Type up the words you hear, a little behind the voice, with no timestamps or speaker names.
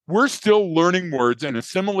we're still learning words and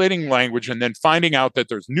assimilating language and then finding out that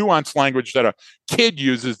there's nuanced language that a kid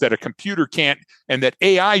uses that a computer can't and that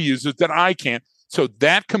AI uses that I can't. So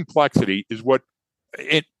that complexity is what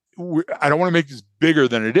I don't want to make this bigger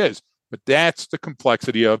than it is, but that's the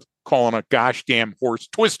complexity of calling a gosh damn horse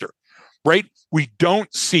Twister, right? We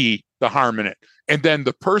don't see the harm in it. And then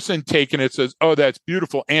the person taking it says, oh, that's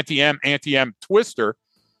beautiful, anti-M Twister.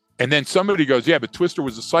 And then somebody goes, yeah, but Twister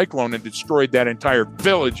was a cyclone and destroyed that entire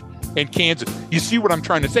village in Kansas. You see what I'm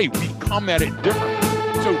trying to say? We come at it differently.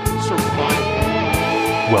 So survival.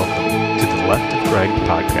 Welcome to the Left of Greg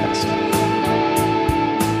podcast.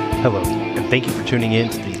 Hello, and thank you for tuning in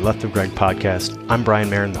to the Left of Greg podcast. I'm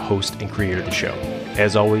Brian Marin, the host and creator of the show.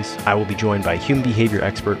 As always, I will be joined by human behavior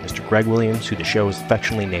expert Mr. Greg Williams, who the show is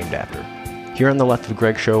affectionately named after. Here on the Left of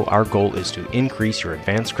Greg show, our goal is to increase your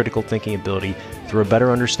advanced critical thinking ability through a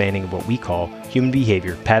better understanding of what we call human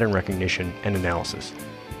behavior, pattern recognition, and analysis.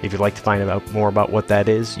 If you'd like to find out more about what that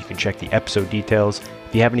is, you can check the episode details.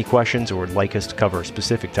 If you have any questions or would like us to cover a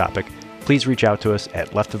specific topic, please reach out to us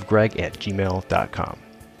at leftofgreg@gmail.com.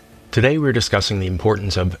 Today we're discussing the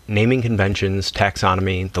importance of naming conventions,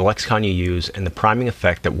 taxonomy, the lexicon you use, and the priming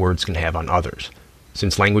effect that words can have on others.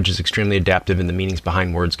 Since language is extremely adaptive and the meanings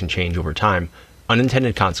behind words can change over time,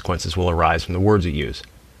 unintended consequences will arise from the words you use.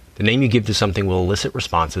 The name you give to something will elicit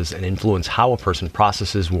responses and influence how a person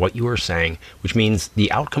processes what you are saying, which means the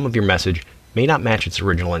outcome of your message may not match its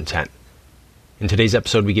original intent. In today's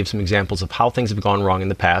episode, we give some examples of how things have gone wrong in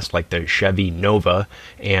the past, like the Chevy Nova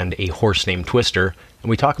and a horse named Twister, and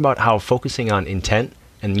we talk about how focusing on intent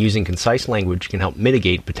and using concise language can help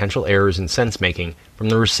mitigate potential errors in sense-making from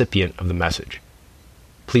the recipient of the message.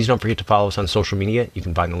 Please don't forget to follow us on social media. You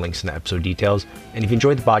can find the links in the episode details. And if you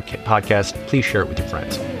enjoyed the podcast, please share it with your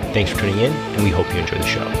friends. Thanks for tuning in, and we hope you enjoy the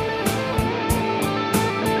show.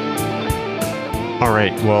 All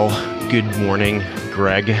right. Well, good morning,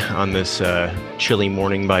 Greg, on this chilly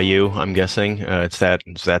morning by you, I'm guessing. It's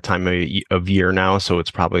that time of year now, so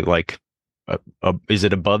it's probably like, is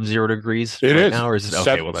it above 0 degrees now? Or is it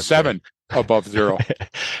okay? Well, that's 7 above zero.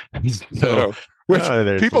 So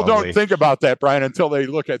people don't think about that, Brian, until they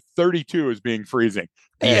look at 32 as being freezing,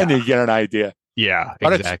 and they get an idea. Yeah,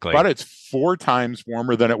 but exactly. But it's 4 times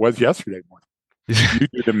warmer than it was yesterday morning. You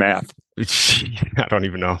do the math. I don't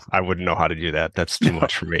even know. I wouldn't know how to do that. That's too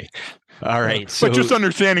much for me. All right. But just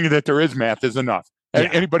understanding that there is math is enough. Yeah.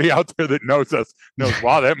 Anybody out there that knows us knows,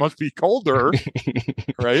 wow, that must be colder,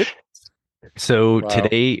 right? So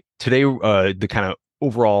today, the kind of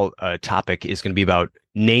overall topic is going to be about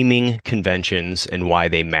naming conventions and why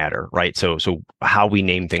they matter, right? So how we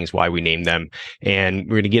name things, why we name them. And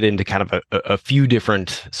we're going to get into kind of a few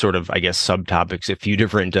different sort of, I guess, subtopics, a few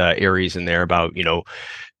different areas in there about,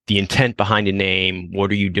 the intent behind a name. What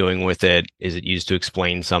are you doing with it? Is it used to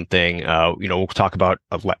explain something? We'll talk about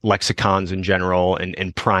lexicons in general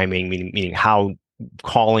and priming, meaning how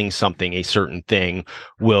calling something a certain thing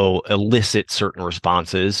will elicit certain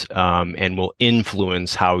responses and will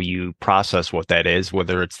influence how you process what that is,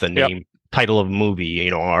 whether it's the name, title of a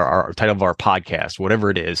movie, our title of our podcast,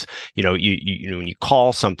 whatever it is. You when you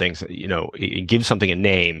call something, give something a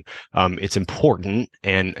name, it's important,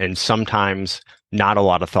 and sometimes not a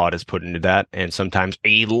lot of thought is put into that, and sometimes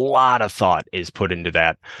a lot of thought is put into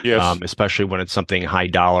that. Yes. Especially when it's something high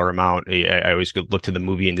dollar amount. I always look to the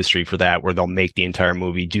movie industry for that, where they'll make the entire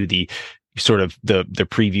movie, do the sort of the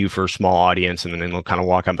preview for a small audience, and then they'll kind of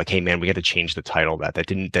walk up like, hey man, we got to change the title of that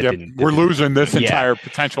didn't we're losing this entire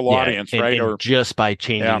potential audience, right? And just by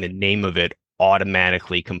changing the name of it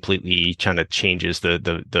automatically completely kind of changes it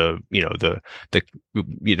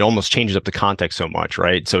almost changes up the context so much,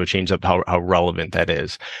 right? So it changes up how relevant that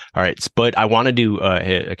is. All right, but I want to do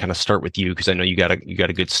kind of start with you, because I know you got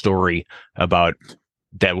a good story about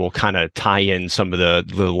that will kind of tie in some of the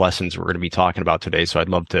lessons we're going to be talking about today. So I'd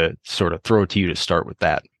love to sort of throw it to you to start with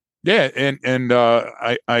that. Yeah, and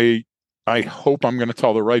I hope I'm going to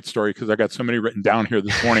tell the right story, because I got so many written down here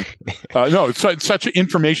this morning. No, such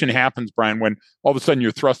information happens, Brian, when all of a sudden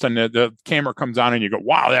you're thrust on the camera comes on and you go,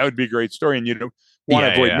 wow, that would be a great story. And you want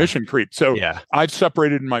to avoid mission creep. So I've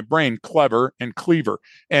separated in my brain clever and cleaver.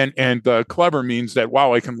 And the clever means that,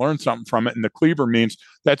 wow, I can learn something from it. And the cleaver means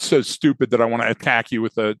that's so stupid that I want to attack you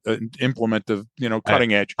with an implement of,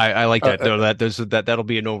 cutting edge. I like that, though. That'll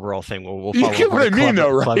be an overall thing. We'll follow. You get what I mean,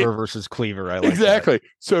 though, right? Clever versus cleaver. I like exactly.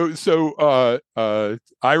 That. So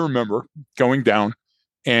I remember going down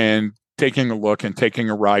and taking a look and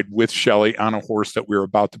taking a ride with Shelley on a horse that we were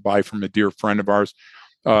about to buy from a dear friend of ours.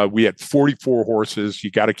 We had 44 horses.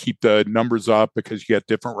 You got to keep the numbers up because you get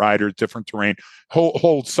different riders, different terrain,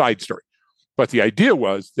 whole side story. But the idea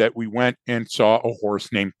was that we went and saw a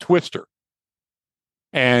horse named Twister.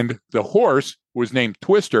 And the horse was named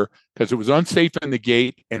Twister because it was unsafe in the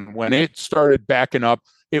gate. And when it started backing up,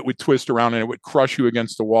 it would twist around and it would crush you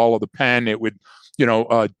against the wall of the pen. It would,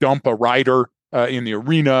 dump a rider in the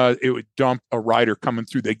arena. It would dump a rider coming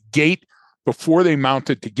through the gate before they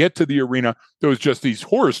mounted to get to the arena. There was just these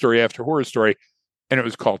horror story after horror story, and it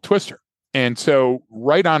was called Twister. And so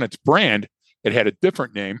right on its brand, it had a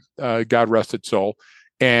different name, God rest its soul,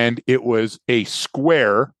 and it was a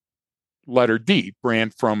square letter D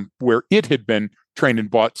brand from where it had been trained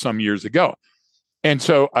and bought some years ago. And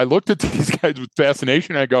so I looked at these guys with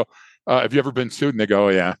fascination. I go, have you ever been sued? And they go, oh,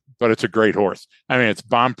 yeah, but it's a great horse. I mean, it's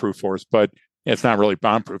bomb-proof horse, but it's not really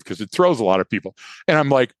bomb-proof because it throws a lot of people. And I'm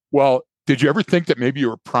like, well, did you ever think that maybe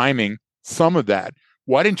you were priming some of that?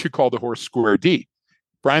 Why didn't you call the horse Square D?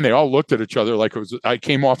 Brian, they all looked at each other like I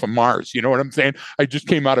came off of Mars. You know what I'm saying? I just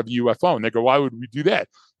came out of a UFO. And they go, why would we do that?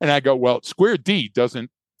 And I go, well, Square D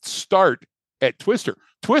doesn't start at Twister.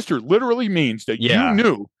 Twister literally means that you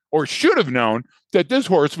knew or should have known that this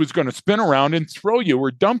horse was going to spin around and throw you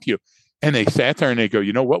or dump you. And they sat there and they go,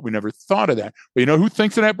 you know what? We never thought of that. But you know who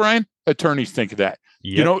thinks of that, Brian? Attorneys think of that.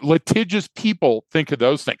 Yep. Litigious people think of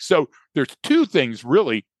those things. So there's two things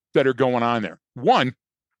really that are going on there. One,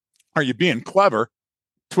 are you being clever?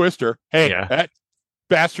 Twister, hey, that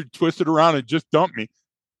bastard twisted around and just dumped me.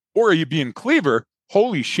 Or are you being clever?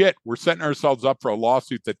 Holy shit, we're setting ourselves up for a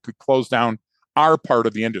lawsuit that could close down our part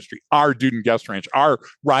of the industry, our dude and guest ranch, our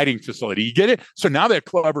riding facility. You get it? So now that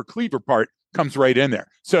clever cleaver part comes right in there.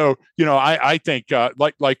 So, I think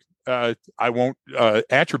I won't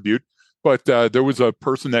attribute, but there was a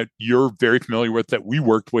person that you're very familiar with that we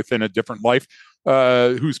worked with in a different life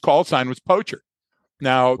whose call sign was Poacher.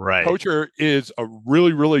 Now, Poacher is a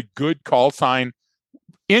really, really good call sign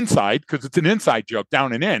inside because it's an inside joke,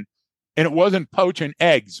 down and in. And it wasn't poaching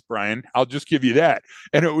eggs, Brian. I'll just give you that.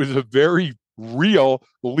 And it was a very real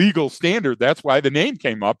legal standard. That's why the name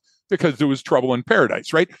came up, because there was trouble in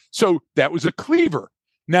paradise, right? So that was a cleaver.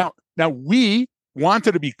 Now we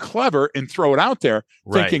wanted to be clever and throw it out there,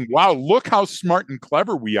 thinking, wow, look how smart and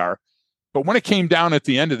clever we are. But when it came down at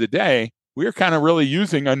the end of the day, we were kind of really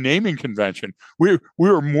using a naming convention. We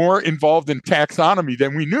were more involved in taxonomy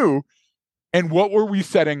than we knew. And what were we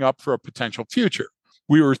setting up for a potential future?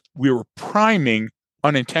 We were priming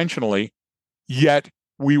unintentionally, yet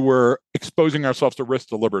we were exposing ourselves to risk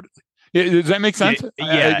deliberately. Does that make sense?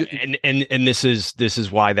 Yeah, and this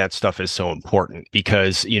is why that stuff is so important,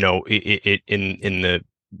 because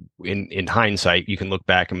in hindsight, you can look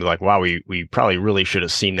back and be like, wow, we probably really should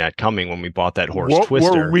have seen that coming when we bought that horse Twister.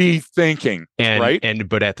 What were we thinking? Right?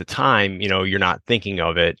 But at the time, you're not thinking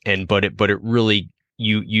of it, but it really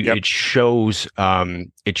it shows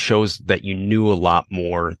that you knew a lot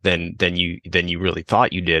more than you really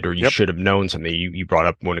thought you did, or you should have known something. You brought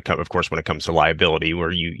up when it comes to liability, where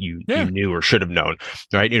you knew or should have known,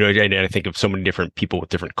 right? And I think of so many different people with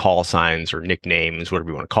different call signs or nicknames, whatever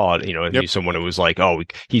you want to call it. And someone who was like, oh,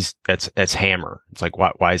 that's Hammer. It's like,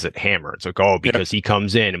 why is it Hammer? It's like, oh, because he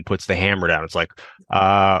comes in and puts the hammer down. It's like,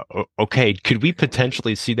 okay, could we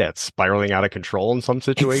potentially see that spiraling out of control in some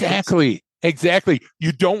situations? Exactly.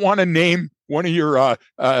 You don't want to name one of your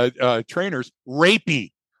trainers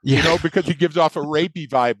Rapey, because he gives off a rapey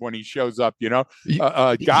vibe when he shows up.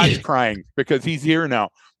 God's crying because he's here now.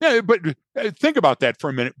 Yeah, but think about that for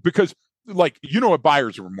a minute, because what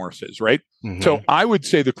buyer's remorse is, right? Mm-hmm. So I would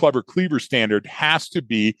say the clever cleaver standard has to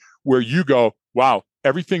be where you go, wow,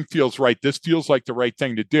 everything feels right. This feels like the right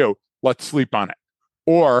thing to do. Let's sleep on it,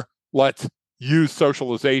 or let's use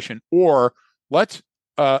socialization, or let's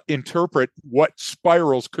interpret what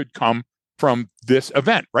spirals could come from this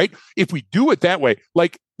event, right? If we do it that way,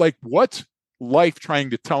 like what's life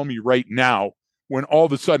trying to tell me right now when all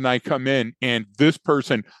of a sudden I come in and this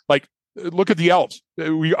person, look at the elves.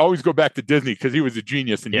 We always go back to Disney because he was a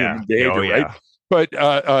genius in human behavior, right? But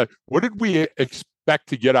what did we expect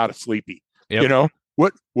to get out of Sleepy? Yep.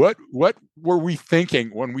 What were we thinking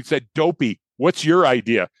when we said Dopey? What's your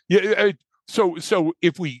idea? So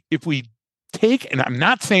if we take, and I'm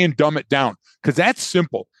not saying dumb it down, because that's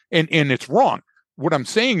simple and it's wrong. What I'm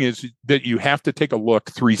saying is that you have to take a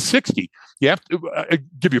look 360. You have to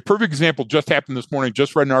give you a perfect example. Just happened this morning.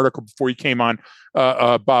 Just read an article before you came on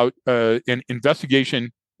about an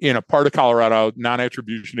investigation in a part of Colorado,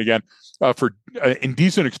 non-attribution again, for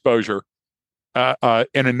indecent exposure, and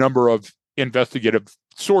a number of investigative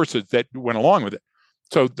sources that went along with it.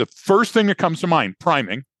 So the first thing that comes to mind: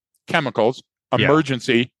 priming, chemicals,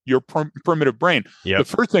 emergency, your primitive brain. Yep. The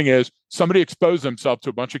first thing is somebody exposed themselves to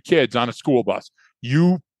a bunch of kids on a school bus.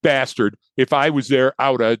 You bastard if I was there, I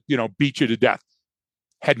would beat you to death.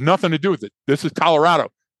 Had nothing to do with it. This is Colorado.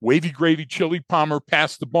 Wavy gravy, chili palmer,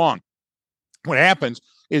 pass the bong. What happens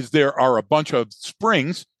is there are a bunch of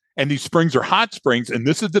springs, and these springs are hot springs. And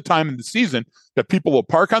this is the time in the season that people will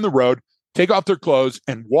park on the road, take off their clothes,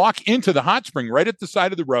 and walk into the hot spring right at the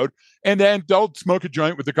side of the road. And then they'll smoke a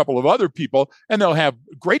joint with a couple of other people, and they'll have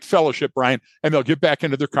great fellowship, Brian, and they'll get back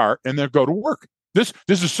into their car and they'll go to work. This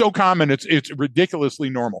is so common. It's ridiculously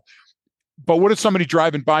normal. But what does somebody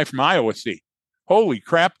driving by from Iowa see? Holy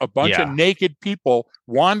crap, a bunch of naked people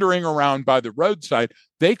wandering around by the roadside.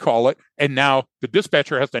 They call it, and now the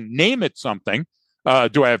dispatcher has to name it something.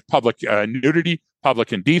 Do I have public nudity,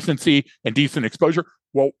 public indecency, indecent exposure?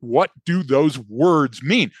 Well, what do those words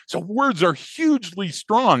mean? So words are hugely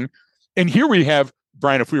strong. And here we have,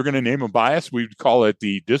 Brian, if we were going to name a bias, we'd call it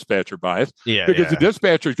the dispatcher bias. Because the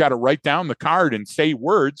dispatcher's got to write down the card and say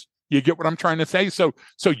words. You get what I'm trying to say? So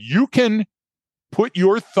you can put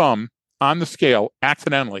your thumb on the scale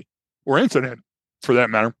accidentally, or incident for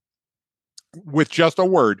that matter, with just a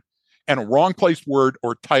word, and a wrong placed word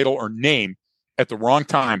or title or name at the wrong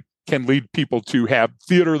time can lead people to have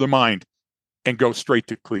theater of the mind and go straight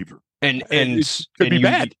to Cleaver. And it could be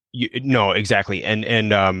bad. No, exactly. And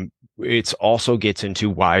it also gets into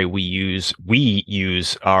why we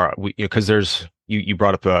use our, because there's, you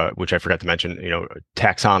brought up, which I forgot to mention,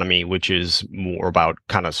 taxonomy, which is more about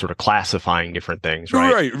kind of sort of classifying different things,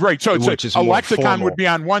 right? Right. So a lexicon formal. Would be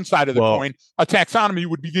on one side of the coin. A taxonomy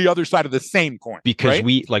would be the other side of the same coin. Because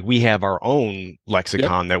we have our own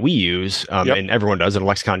lexicon that we use, and everyone does. And a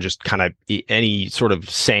lexicon just kind of any sort of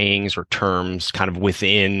sayings or terms kind of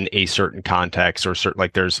within a certain context, or certain,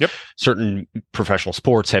 like there's certain professional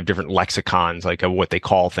sports have different lexicons, like what they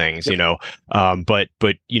call things, but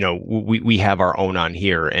we have our own on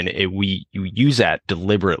here, and we use that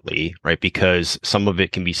deliberately, right? Because some of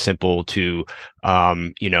it can be simple to,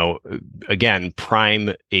 again,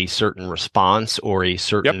 prime a certain response or a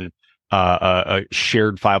certain a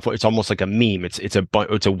shared file. It's almost like a meme. It's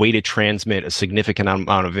a way to transmit a significant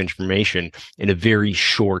amount of information in a very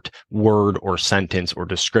short word or sentence or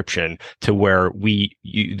description, to where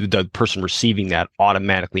the person receiving that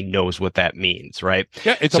automatically knows what that means, right?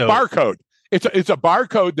 Yeah, it's a barcode. It's a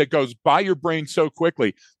barcode that goes by your brain so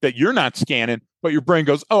quickly that you're not scanning, but your brain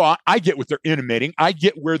goes, oh, I get what they're intimating. I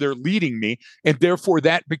get where they're leading me. And therefore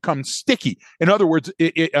that becomes sticky. In other words,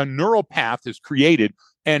 a neural path is created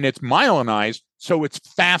and it's myelinized. So it's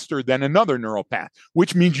faster than another neural path,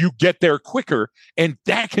 which means you get there quicker. And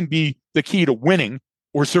that can be the key to winning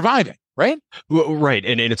or surviving, right? Well, right.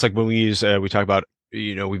 And it's like when we talk about,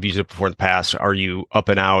 we've used it before in the past. Are you up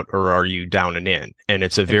and out, or are you down and in? And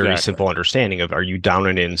it's a very simple understanding of, are you down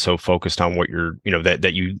and in, so focused on what you're,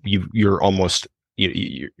 that you're almost,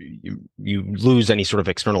 you lose any sort of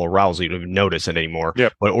external arousal. You don't even notice it anymore.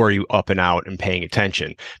 Or are you up and out and paying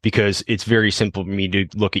attention? Because it's very simple for me to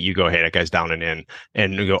look at you, go, hey, that guy's down and in,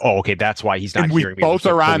 and go, oh, okay, that's why he's not hearing me. Both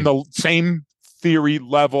are on the same theory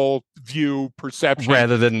level, view, perception,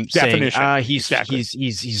 rather than definition. Saying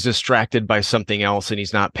he's distracted by something else and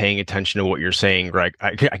he's not paying attention to what you're saying, Greg.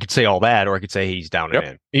 I could say all that, or I could say he's down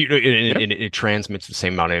and in. And it transmits the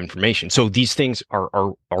same amount of information. So these things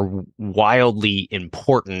are wildly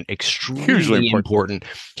important, extremely important,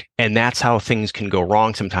 and that's how things can go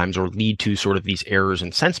wrong sometimes, or lead to sort of these errors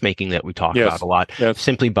in sense making that we talk about a lot.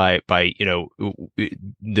 Simply by the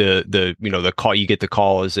call, you get the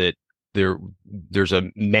call, is it there's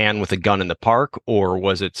a man with a gun in the park, or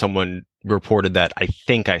was it someone reported that I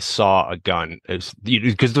think I saw a gun?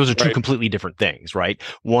 Because those are two completely different things, right?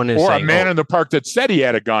 One is a man in the park that said he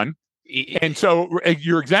had a gun. And so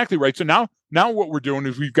you're exactly right. So now what we're doing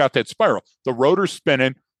is we've got that spiral. The rotor's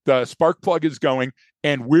spinning, the spark plug is going,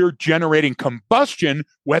 and we're generating combustion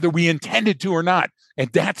whether we intended to or not.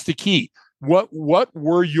 And that's the key. What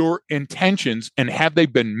were your intentions, and have they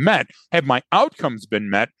been met? Have my outcomes been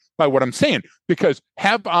met by what I'm saying? Because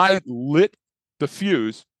have I lit the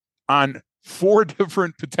fuse on 4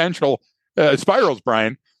 different potential spirals,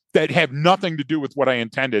 Brian, that have nothing to do with what I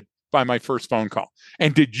intended by my first phone call?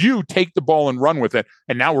 And did you take the ball and run with it?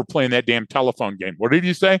 And now we're playing that damn telephone game. What did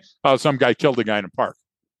you say? Oh, some guy killed a guy in a park.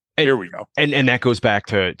 Here we go. And that goes back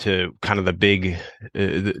to kind of the big,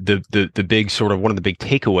 the big sort of one of the big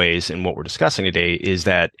takeaways in what we're discussing today is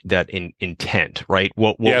that intent, right?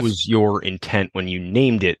 What was your intent when you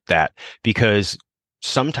named it that? Because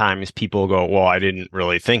sometimes people go, well, I didn't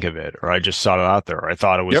really think of it, or I just saw it out there, or I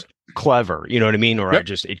thought it was clever, you know what I mean? Or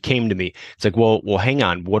it came to me. It's like, well, hang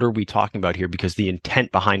on, what are we talking about here? Because the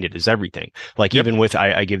intent behind it is everything. Like even with,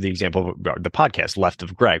 I give the example of the podcast Left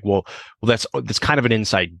of Greg. Well, that's kind of an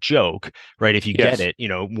inside joke, right? If you get it,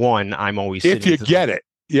 one, I'm always if you get it.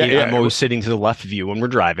 I'm always sitting to the left of you when we're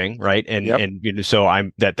driving, right? And so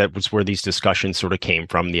that was where these discussions sort of came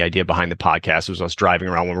from. The idea behind the podcast was us driving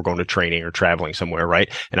around when we're going to training or traveling somewhere, right?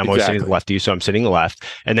 And I'm always sitting to the left of you, so I'm sitting to the left.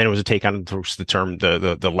 And then it was a take on the term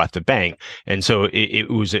the left of bang. And so it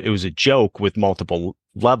was a joke with multiple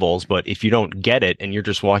levels, but if you don't get it and you're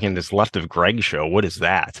just walking this Left of Greg show, what is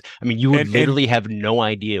that? I mean, you would literally have no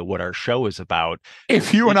idea what our show is about.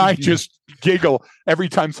 If you and I just giggle every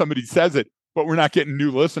time somebody says it, but we're not getting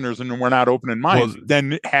new listeners and we're not opening minds,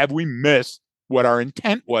 then have we missed what our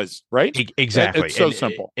intent was, right? Exactly. It's so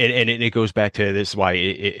simple. And it goes back to this, why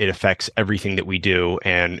it affects everything that we do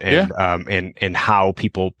and how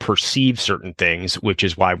people perceive certain things, which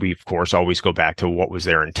is why we, of course, always go back to what was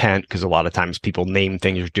their intent, because a lot of times people name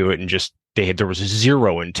things or do it and just there was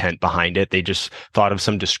zero intent behind it. They just thought of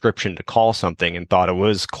some description to call something and thought it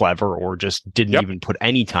was clever, or just didn't even put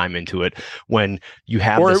any time into it. When you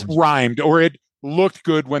have it rhymed, or it looked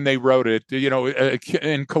good when they wrote it.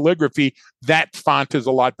 In calligraphy, that font is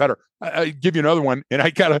a lot better. I give you another one, and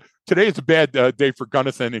today is a bad day for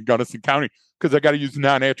Gunnison and Gunnison County, because I got to use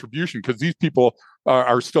non-attribution, because these people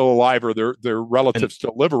are still alive, or their relatives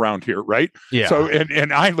still live around here, right? Yeah. So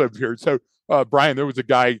and I live here, so. Brian, there was a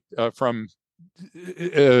guy from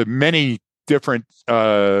many different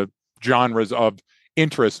genres of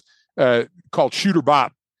interest called Shooter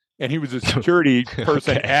Bob, and he was a security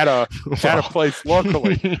person at a place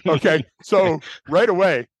locally. Okay, so right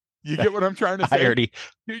away, you get what I'm trying to say.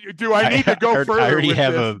 Do I need to go further? I already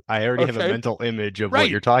have a mental image of what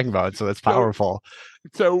you're talking about, so that's powerful.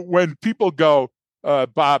 So when people go,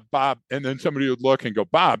 Bob, and then somebody would look and go,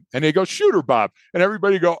 Bob, and they go, Shooter Bob, and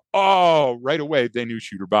everybody go, oh, right away they knew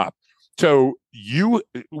Shooter Bob. So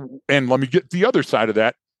and let me get the other side of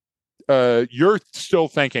that. You're still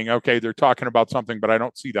thinking, okay, they're talking about something, but I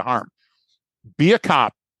don't see the harm. Be a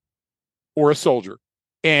cop or a soldier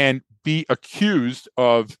and be accused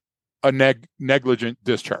of a negligent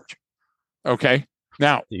discharge. Okay.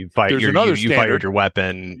 Now you fired your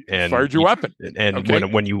weapon and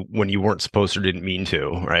when you weren't supposed or didn't mean to,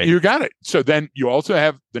 right? You got it. So then you also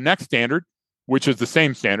have the next standard, which is the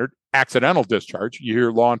same standard, accidental discharge. You hear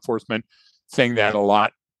law enforcement saying that a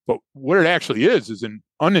lot, but what it actually is an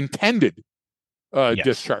unintended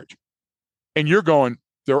discharge. And you're going,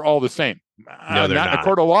 they're all the same. No, they're not. In a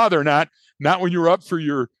court of law, they're not. Not when you're up for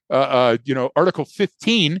your Article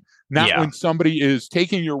 15. Not when somebody is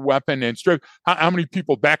taking your weapon and strip. How many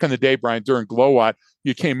people back in the day, Brian, during GLOWAT,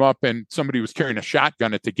 you came up and somebody was carrying a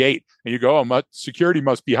shotgun at the gate, and you go, oh, security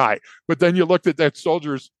must be high. But then you looked at that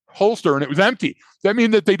soldier's holster and it was empty. That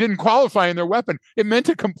means that they didn't qualify in their weapon. It meant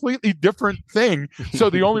a completely different thing. So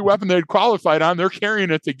the only weapon they'd qualified on, they're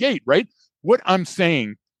carrying at the gate, right? What I'm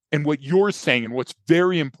saying and what you're saying and what's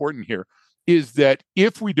very important here is that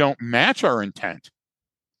if we don't match our intent,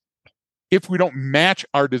 if we don't match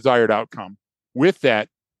our desired outcome with that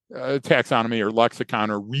taxonomy or lexicon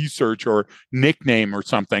or research or nickname or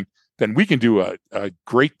something, then we can do a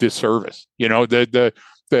great disservice. The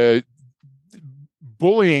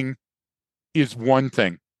bullying is one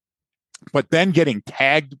thing, but then getting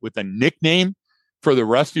tagged with a nickname for the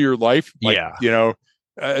rest of your life,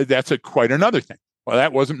 that's quite another thing. Well,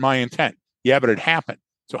 that wasn't my intent. Yeah, but it happened.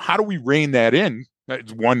 So how do we rein that in?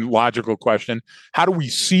 That's one logical question. How do we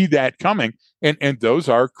see that coming? And those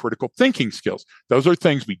are critical thinking skills. Those are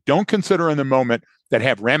things we don't consider in the moment that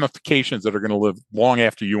have ramifications that are going to live long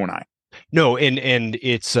after you and I. No, and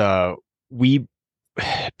it's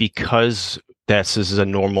because this is a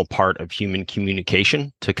normal part of human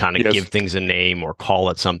communication to kind of give things a name or call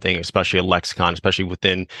it something, especially a lexicon, especially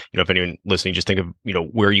within, if anyone listening, just think of,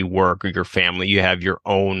 where you work or your family, you have your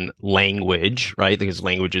own language, right? Because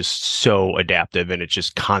language is so adaptive and it's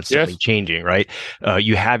just constantly changing, right?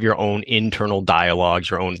 You have your own internal dialogues,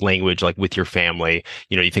 your own language, like with your family.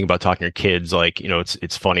 You think about talking to your kids, like,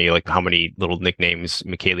 it's funny, like how many little nicknames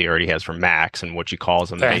Michaela already has for Max and what she calls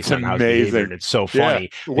him. That's amazing. And it's so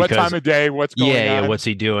funny. What time of day? What's going on? Yeah, what's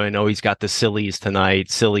he doing? Oh, he's got the sillies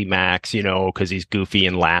tonight, silly Max, because he's goofy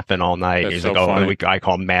and laughing all night. That's he's so like, I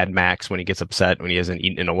call him Mad Max when he gets upset, when he hasn't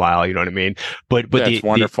eaten in a while. You know what I mean? But that's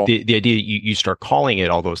wonderful. The idea you start calling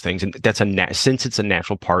it all those things, and that's since it's a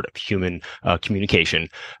natural part of human communication.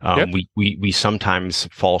 We sometimes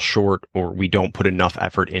fall short, or we don't put enough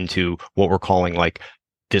effort into what we're calling like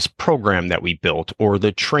this program that we built, or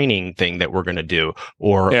the training thing that we're going to do,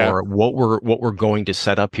 or what we're going to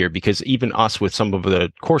set up here. Because even us, with some of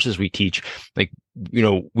the courses we teach, like,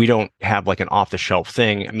 we don't have like an off-the-shelf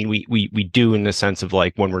thing. I mean, we do, in the sense of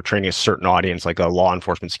like, when we're training a certain audience, like a law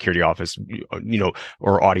enforcement security office,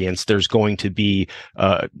 or audience, there's going to be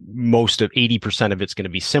most of 80% of it's going to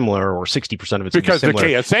be similar, or 60% of it's because going to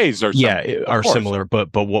be the KSAs are similar.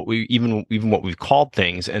 But what we even what we've called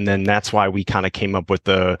things, and then that's why we kind of came up with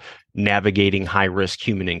the navigating high risk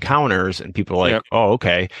human encounters, and people are like, oh,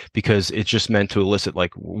 okay, because it's just meant to elicit,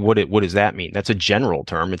 like, what does that mean? That's a general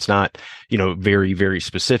term. It's not, very, very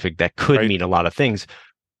specific. That could mean a lot of things,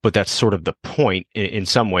 but that's sort of the point in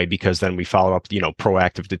some way, because then we follow up,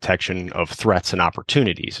 proactive detection of threats and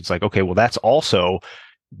opportunities. It's like, okay, well, that's also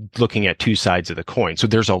looking at two sides of the coin. So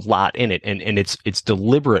there's a lot in it, and it's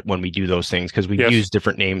deliberate when we do those things, because we use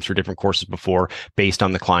different names for different courses before, based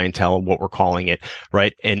on the clientele and what we're calling it,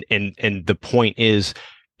 right? And the point is,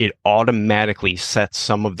 it automatically sets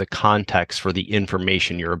some of the context for the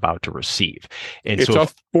information you're about to receive. And it's a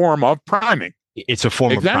form of priming. It's a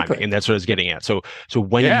form of priming, and that's what I was getting at. So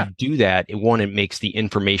when you do that, it makes the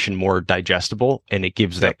information more digestible, and it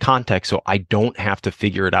gives that context. So I don't have to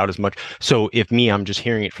figure it out as much. So if I'm just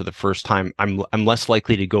hearing it for the first time, I'm less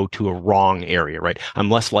likely to go to a wrong area, right? I'm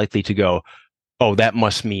less likely to go, oh, that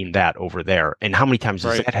must mean that over there. And how many times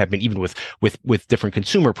does that happen, even with different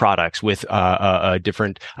consumer products, with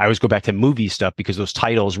different, I always go back to movie stuff, because those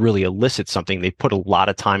titles really elicit something. They put a lot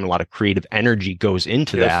of time, a lot of creative energy goes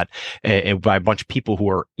into that, and by a bunch of people who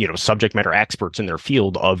are, subject matter experts in their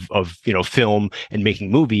field of film and making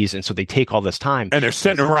movies. And so they take all this time. And they're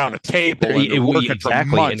sitting around a table and working for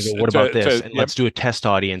months. And go, what about this? And let's do a test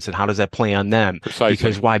audience, and how does that play on them? Precisely.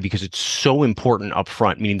 Because why? Because it's so important up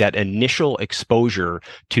front, meaning that initial exposure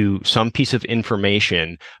to some piece of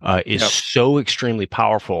information is so extremely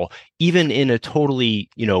powerful, even in a totally,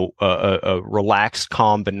 a relaxed,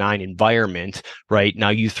 calm, benign environment, right? Now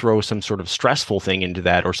you throw some sort of stressful thing into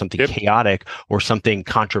that, or something chaotic, or something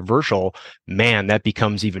controversial, man, that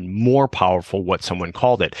becomes even more powerful, what someone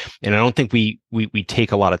called it. And I don't think we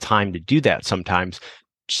take a lot of time to do that sometimes,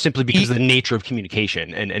 simply because of the nature of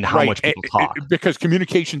communication and how much people talk. Because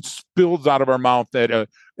communication spills out of our mouth at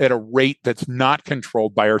a rate that's not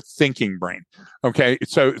controlled by our thinking brain. Okay,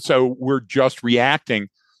 so we're just reacting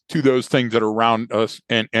to those things that are around us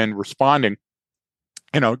and responding.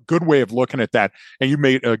 A good way of looking at that, and you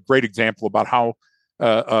made a great example about how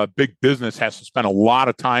a big business has to spend a lot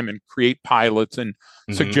of time and create pilots and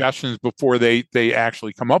suggestions before they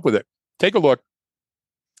actually come up with it. Take a look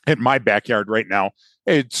at my backyard right now.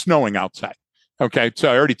 It's snowing outside. Okay.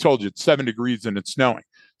 So I already told you it's 7 degrees and it's snowing.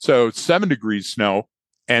 So 7 degrees snow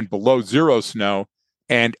and below zero snow,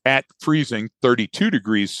 and at freezing 32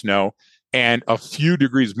 degrees snow, and a few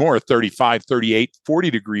degrees more, 35, 38, 40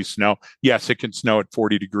 degrees snow. Yes, it can snow at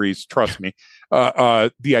 40 degrees. Trust me.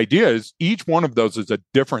 The idea is each one of those is a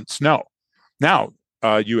different snow. Now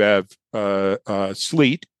you have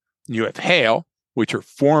sleet, you have hail, which are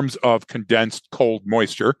forms of condensed cold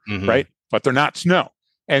moisture, right? But they're not snow.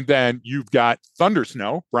 And then you've got thunder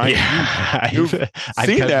snow, Brian. You've seen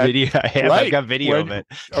that. Video. I've got video of it.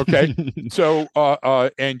 Okay. So,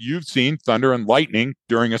 and you've seen thunder and lightning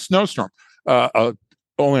during a snowstorm.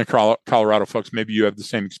 Only in Colorado, folks, maybe you have the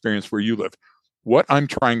same experience where you live. What I'm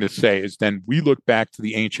trying to say is then we look back to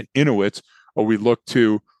the ancient Inuits, or we look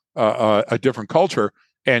to a different culture,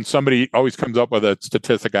 and somebody always comes up with a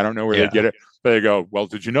statistic. I don't know where they get it. But they go, well,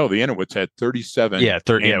 did you know the Inuits had 37?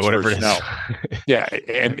 Whatever it is. Snow.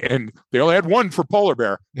 And they only had one for polar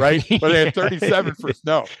bear, right? But they had 37 for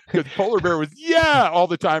snow, because polar bear was all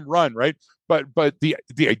the time run, right? But the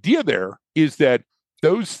idea there is that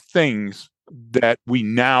those things that we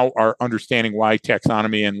now are understanding why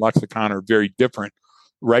taxonomy and lexicon are very different,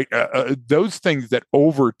 right? Those things that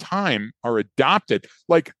over time are adopted,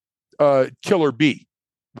 like killer bee.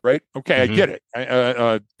 Right. Okay. I get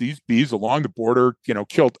it. These bees along the border,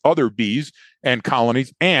 killed other bees and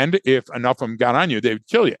colonies. And if enough of them got on you, they would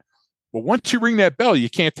kill you. Well, once you ring that bell, you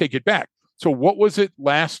can't take it back. So what was it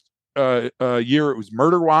last year? It was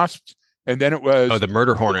murder wasps. And then it was the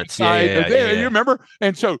murder hornets. You remember?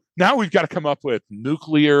 And so now we've got to come up with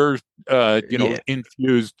nuclear,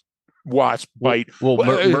 infused wasp bite. Well,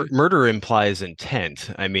 murder implies intent.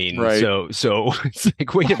 I mean, so it's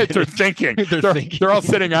like, wait a minute. They're thinking. They're all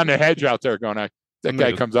sitting on the hedge out there going, that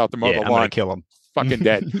guy comes out the mow the lawn. I'm going to kill him. Fucking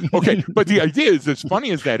dead. Okay. But the idea is, as funny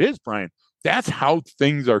as that is, Brian, that's how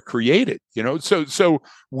things are created, So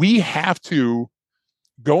we have to,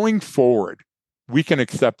 going forward, we can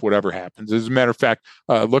accept whatever happens. As a matter of fact,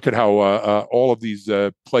 look at how all of these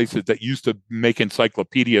places that used to make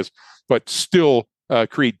encyclopedias but still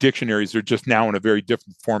create dictionaries are just now in a very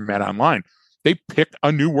different format online. They pick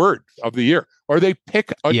a new word of the year, or they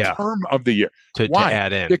pick a term of the year. Why? To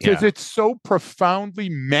add in. Because it's so profoundly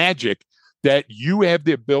magic that you have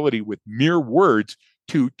the ability with mere words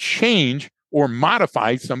to change or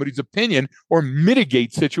modify somebody's opinion or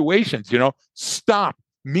mitigate situations. Stop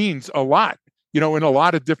means a lot, in a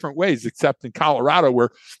lot of different ways, except in Colorado, where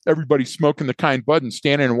everybody's smoking the kind bud and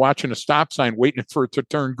standing and watching a stop sign waiting for it to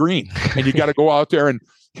turn green. And you got to go out there and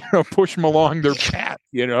push them along their path.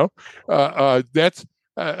 That's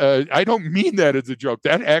I don't mean that as a joke.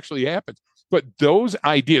 That actually happens. But those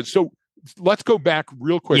ideas. So let's go back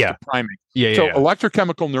real quick to priming.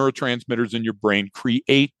 Electrochemical neurotransmitters in your brain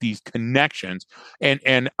create these connections.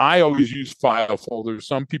 And I always use file folders.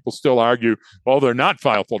 Some people still argue, well, they're not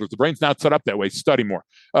file folders. The brain's not set up that way. Study more.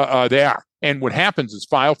 They are. And what happens is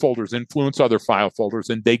file folders influence other file folders,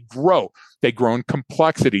 and they grow. They grow in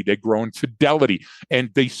complexity. They grow in fidelity. And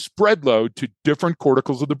they spread load to different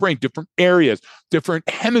corticals of the brain, different areas, different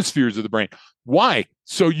hemispheres of the brain. Why?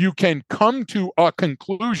 So you can come to a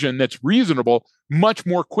conclusion that's reasonable much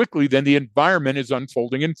more quickly than the environment is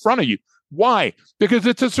unfolding in front of you. Why? Because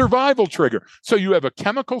it's a survival trigger. So you have a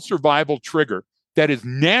chemical survival trigger that is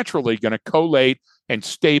naturally going to collate and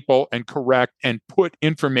staple and correct and put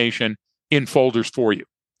information in folders for you.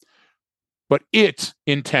 But its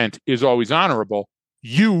intent is always honorable.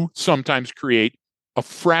 You sometimes create a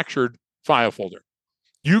fractured file folder.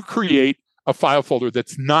 You create a file folder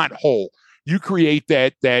that's not whole. You create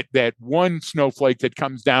that one snowflake that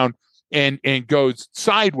comes down and goes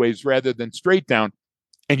sideways rather than straight down,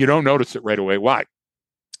 and you don't notice it right away. Why?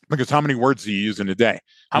 Because how many words do you use in a day?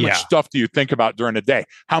 How much stuff do you think about during a day?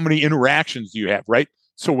 How many interactions do you have, right?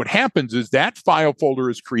 So what happens is that file folder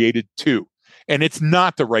is created too, and it's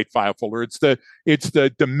not the right file folder. It's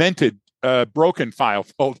the demented, broken file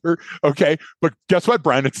folder. Okay, but guess what,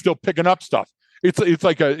 Brian? It's still picking up stuff. It's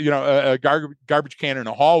like a garbage can in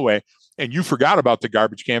a hallway, and you forgot about the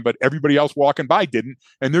garbage can, but everybody else walking by didn't,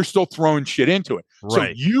 and they're still throwing shit into it. Right.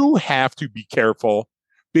 So you have to be careful,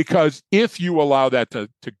 because if you allow that to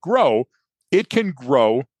grow, it can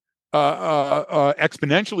grow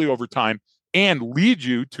exponentially over time and lead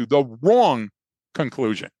you to the wrong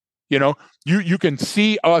conclusion. You can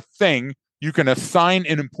see a thing, you can assign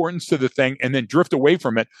an importance to the thing and then drift away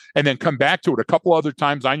from it and then come back to it a couple other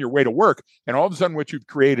times on your way to work. And all of a sudden what you've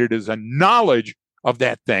created is a knowledge of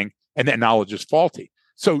that thing, and that knowledge is faulty.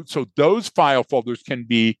 So those file folders can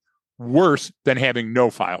be worse than having no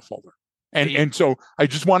file folder. And so I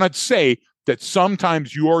just want to say that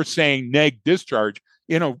sometimes you are saying neg discharge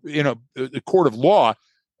in a court of law.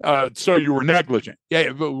 So you were negligent.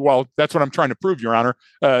 Yeah, well, that's what I'm trying to prove, Your Honor.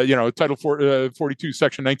 Title 42,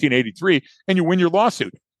 Section 1983, and you win your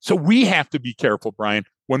lawsuit. So we have to be careful, Brian,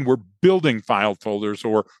 when we're building file folders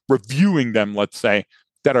or reviewing them, let's say,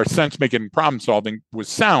 that our sense making and problem solving was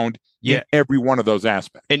sound in every one of those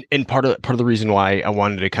aspects. And part of the reason why I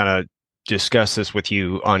wanted to kind of discuss this with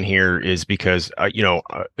you on here is because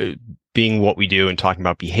being what we do and talking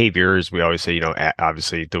about behaviors, we always say,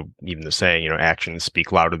 obviously even the saying, actions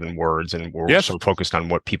speak louder than words, and we're so focused on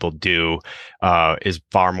what people do is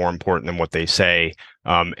far more important than what they say.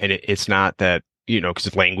 And it's not that,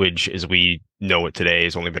 because language as we know it today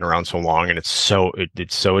has only been around so long, and it's so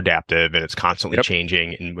adaptive, and it's constantly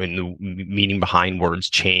changing, and when the meaning behind words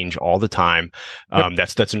change all the time.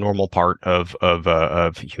 That's a normal part of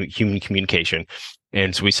human communication.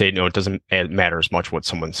 And so we say, no, it doesn't matter as much what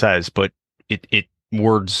someone says, but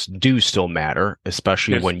words do still matter,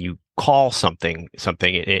 especially when you call something,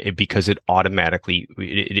 because it automatically,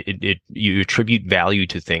 you attribute value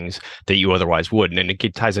to things that you otherwise wouldn't. And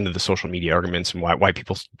it ties into the social media arguments and why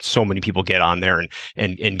so many people get on there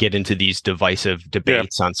and get into these divisive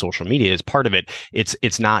debates on social media as part of it.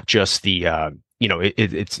 It's not just the,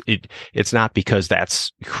 it's not because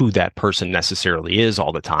that's who that person necessarily is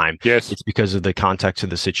all the time. Yes. It's because of the context of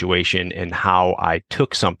the situation and how I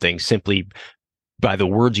took something simply by the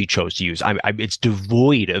words you chose to use. It's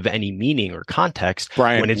devoid of any meaning or context,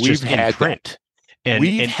 Brian, when it's just in print. And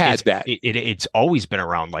we've had that. It's always been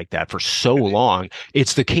around like that for so long.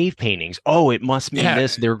 It's the cave paintings. Oh, it must mean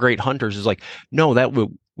this. They're great hunters. It's like, no,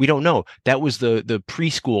 we don't know. That was the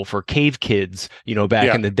preschool for cave kids,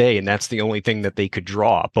 back in the day, and that's the only thing that they could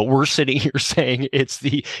draw. But we're sitting here saying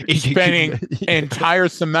spending entire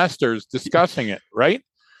semesters discussing it, right?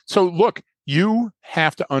 So look, you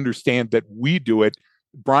have to understand that we do it.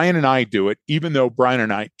 Brian and I do it, even though Brian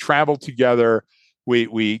and I travel together,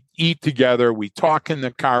 we eat together, we talk in the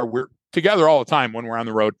car. We're together all the time when we're on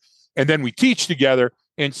the road. And then we teach together.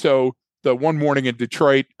 And so the one morning in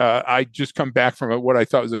Detroit, I just come back from what I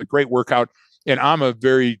thought was a great workout. And I'm a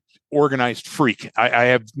very organized freak. I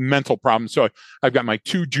have mental problems. So I've got my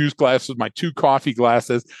 2 juice glasses, my 2 coffee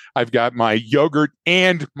glasses. I've got my yogurt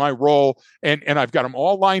and my roll. And I've got them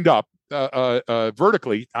all lined up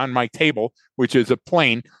vertically on my table, which is a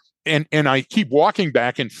plane. And I keep walking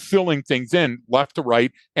back and filling things in left to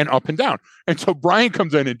right and up and down. And so Brian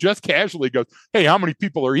comes in and just casually goes, "Hey, how many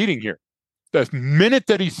people are eating here?" The minute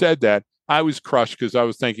that he said that, I was crushed because I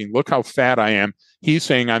was thinking, look how fat I am. He's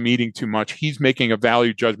saying I'm eating too much. He's making a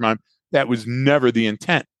value judgment. That was never the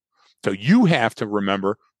intent. So you have to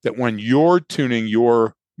remember that when you're tuning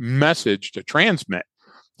your message to transmit,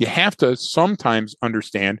 you have to sometimes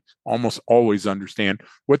understand, almost always understand,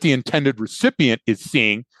 what the intended recipient is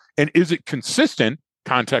seeing, and is it consistent,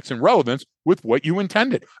 context and relevance, with what you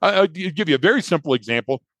intended. I'll give you a very simple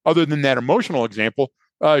example. Other than that emotional example,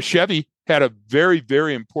 Chevy had a very,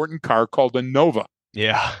 very important car called a Nova.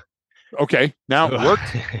 Yeah. Okay. Now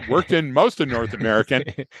worked in most of North America,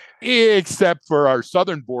 except for our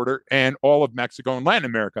southern border and all of Mexico and Latin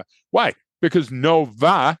America. Why? Because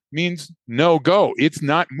Nova means no go. It's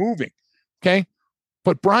not moving. Okay.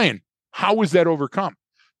 But Brian, how was that overcome?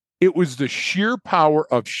 It was the sheer power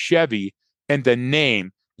of Chevy and the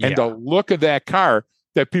name and the look of that car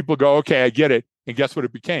that people go, okay, I get it. And guess what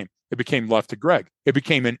it became? It became Left to Greg. It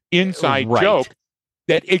became an inside joke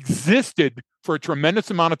that existed for a tremendous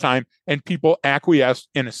amount of time, and people acquiesced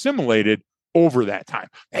and assimilated over that time.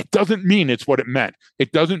 It doesn't mean it's what it meant.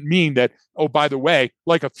 It doesn't mean that, oh, by the way,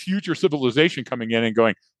 like a future civilization coming in and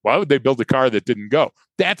going, why would they build a car that didn't go?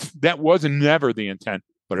 That was never the intent,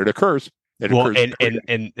 but it occurs. Well,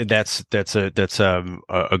 and that's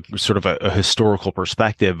a sort of a historical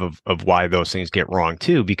perspective of why those things get wrong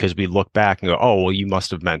too, because we look back and go, oh, well, you must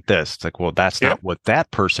have meant this. It's like, well, that's not what that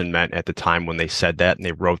person meant at the time when they said that and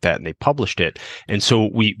they wrote that and they published it. And so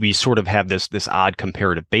we sort of have this odd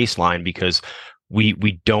comparative baseline because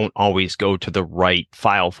we don't always go to the right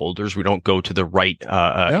file folders. We don't go to the right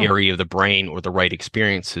area of the brain or the right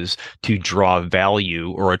experiences to draw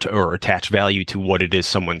value or attach value to what it is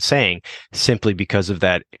someone's saying, simply because of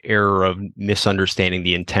that error of misunderstanding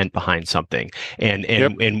the intent behind something.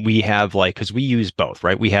 And we have, like, because we use both,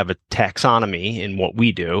 right? We have a taxonomy in what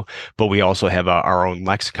we do, but we also have our own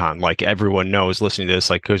lexicon. Like, everyone knows listening to this,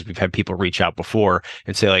 like, because we've had people reach out before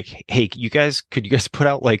and say, like, hey, could you guys put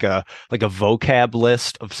out like a vocab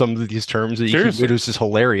list of some of these terms that it was just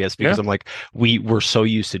hilarious because I'm like, we're so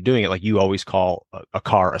used to doing it. Like, you always call a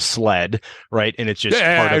car a sled, right? And it's just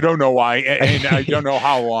I don't know why, and I don't know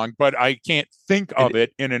how long, but I can't think of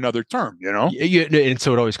it in another term, you know? Yeah, and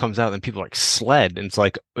so it always comes out and people are like, sled, and it's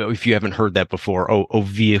like, if you haven't heard that before,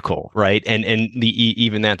 vehicle, right? And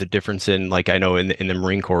even that, the difference in, like, I know in the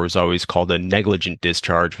Marine Corps was always called a negligent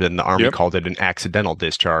discharge, but then the Army called it an accidental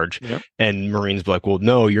discharge. And Marines be like, well,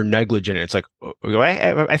 no, you're negligent. And it's like,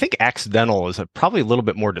 I think accidental is probably a little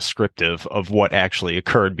bit more descriptive of what actually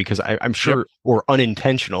occurred, because I'm sure, or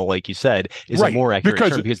unintentional, like you said, is a more accurate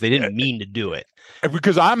term, because they didn't mean to do it.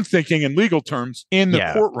 Because I'm thinking in legal terms in the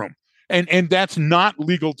courtroom, and that's not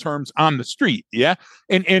legal terms on the street. Yeah.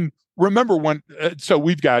 And remember when, so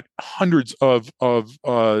we've got hundreds of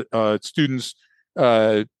students,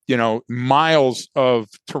 miles of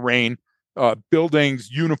terrain, buildings,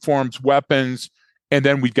 uniforms, weapons. And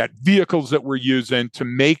then we've got vehicles that we're using to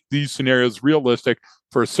make these scenarios realistic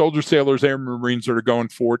for soldiers, sailors, airmen, Marines that are going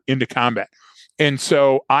forward into combat. And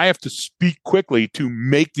so I have to speak quickly to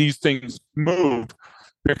make these things move,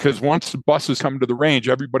 because once the buses come to the range,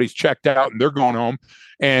 everybody's checked out and they're going home.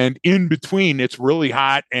 And in between, it's really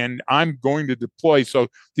hot and I'm going to deploy. So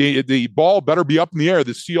the ball better be up in the air.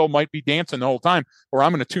 The seal might be dancing the whole time, or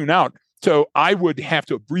I'm going to tune out. So I would have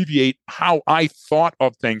to abbreviate how I thought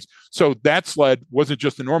of things. So that sled wasn't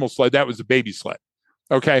just a normal sled. That was a baby sled.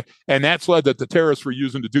 Okay. And that sled that the terrorists were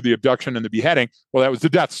using to do the abduction and the beheading, well, that was the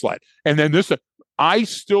death sled. And then I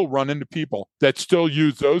still run into people that still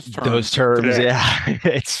use those terms. Today.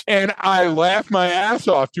 Yeah. And I laugh my ass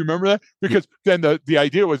off. Do you remember that? Because then the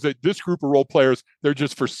idea was that this group of role players, they're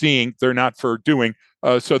just for seeing, they're not for doing.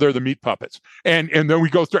 So they're the meat puppets. And then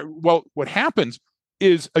we go through. Well, what happens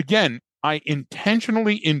is, again, I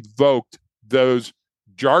intentionally invoked those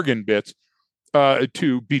jargon bits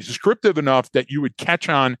to be descriptive enough that you would catch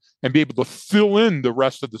on and be able to fill in the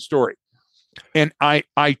rest of the story. And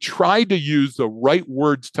I tried to use the right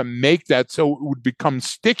words to make that so it would become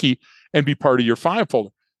sticky and be part of your file folder.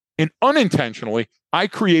 And unintentionally, I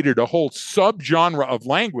created a whole subgenre of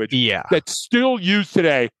language that's still used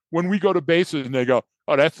today when we go to bases and they go,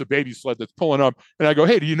 oh, that's the baby sled that's pulling up. And I go,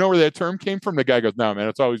 hey, do you know where that term came from? The guy goes, no, man,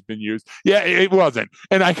 it's always been used. Yeah, it wasn't.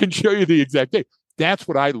 And I can show you the exact date. That's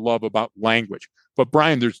what I love about language. But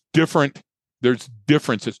Brian, there's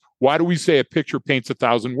differences. Why do we say a picture paints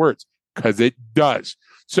 1,000 words? Because it does.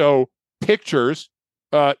 So pictures,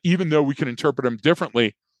 even though we can interpret them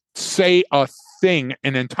differently, say a thing,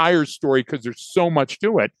 an entire story, because there's so much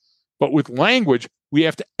to it. But with language, we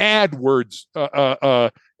have to add words,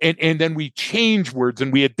 and then we change words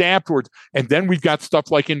and we adapt words. And then we've got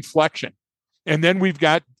stuff like inflection. And then we've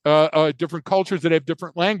got different cultures that have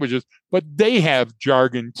different languages, but they have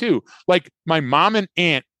jargon too. Like my mom and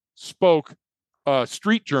aunt spoke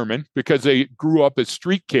street German because they grew up as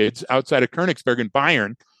street kids outside of Königsberg in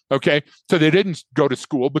Bayern. Okay. So they didn't go to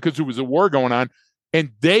school because there was a war going on.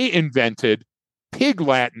 And they invented Pig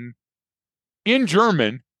Latin in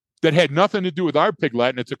German that had nothing to do with our Pig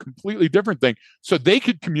Latin. It's a completely different thing. So they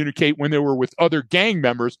could communicate when they were with other gang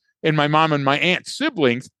members, and my mom and my aunt's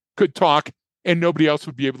siblings could talk and nobody else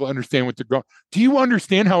would be able to understand what they're going. Do you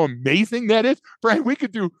understand how amazing that is? Brian, we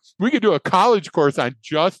could do a college course on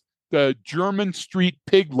just the German street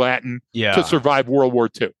Pig Latin to survive World War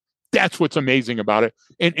II. That's what's amazing about it.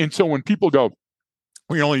 And so when people go,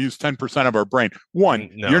 we only use 10% of our brain. One,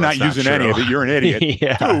 you're not using any of it. You're an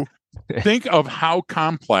idiot. Two, think of how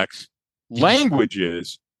complex language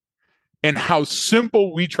is and how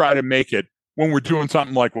simple we try to make it when we're doing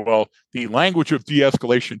something like, well, the language of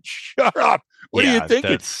de-escalation. Shut up. What are you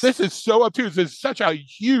thinking? This is so obtuse. This is such a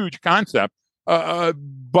huge concept.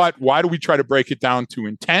 But why do we try to break it down to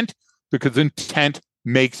intent? Because intent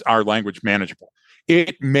makes our language manageable.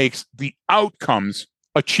 It makes the outcomes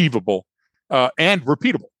achievable and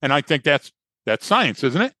repeatable. And I think that's science,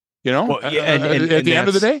 isn't it? You know, at the end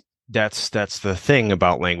of the day. That's the thing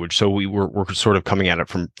about language. So we're sort of coming at it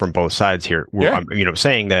from both sides here. I'm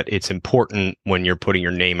saying that it's important when you're putting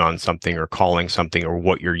your name on something or calling something or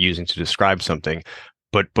what you're using to describe something,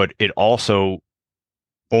 but it also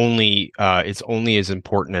it's only as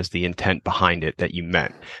important as the intent behind it that you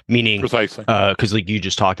meant. Meaning, precisely, because like you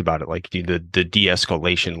just talked about it, like the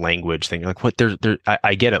de-escalation language thing. Like what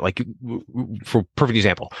I get it. Like for perfect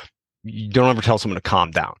example. You don't ever tell someone to calm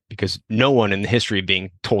down, because no one in the history of being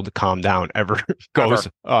told to calm down ever goes,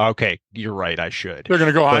 oh, okay, you're right, I should. They're going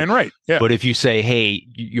to go high and right. Yeah. But if you say, hey,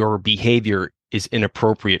 your behavior is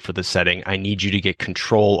inappropriate for the setting, I need you to get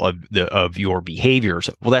control of your behaviors.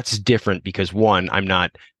 Well, that's different because one, I'm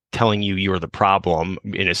not telling you you're the problem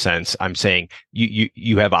in a sense. I'm saying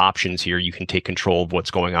you have options here. You can take control of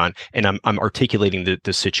what's going on, and I'm articulating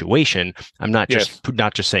the situation. I'm not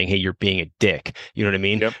just saying, hey, you're being a dick. You know what I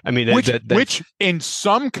mean? Yep. I mean, which in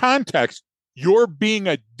some context, your being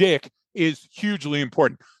a dick is hugely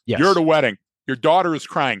important. Yes. You're at a wedding. Your daughter is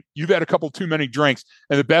crying. You've had a couple too many drinks,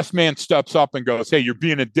 and the best man steps up and goes, hey, you're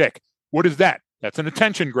being a dick. What is that? That's an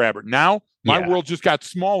attention grabber. Now my world just got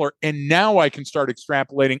smaller, and now I can start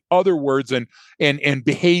extrapolating other words and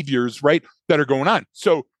behaviors, right, that are going on.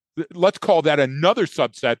 So let's call that another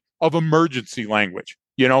subset of emergency language.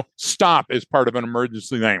 You know, stop is part of an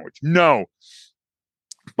emergency language. No.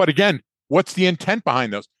 But again, what's the intent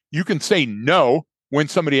behind those? You can say no when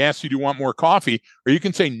somebody asks you, do you want more coffee? Or you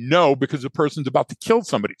can say no because the person's about to kill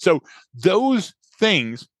somebody. So those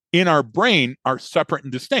things in our brain are separate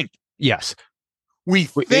and distinct. Yes. We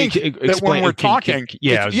think that when we're talking...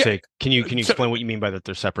 Can you explain what you mean by that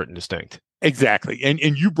they're separate and distinct? Exactly. And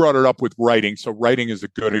you brought it up with writing. So writing is a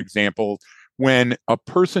good example. When a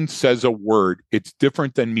person says a word, it's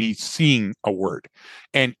different than me seeing a word.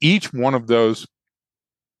 And each one of those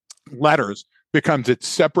letters becomes its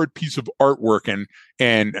separate piece of artwork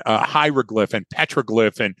and hieroglyph and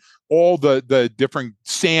petroglyph and all the different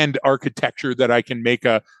sand architecture that I can make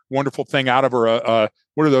a wonderful thing out of, or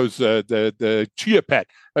what are those, the chia pet,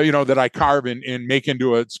 that I carve and make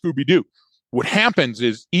into a Scooby-Doo. What happens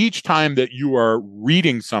is each time that you are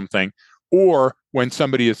reading something, or when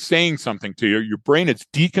somebody is saying something to you, your brain is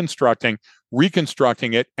deconstructing,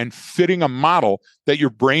 reconstructing it, and fitting a model that your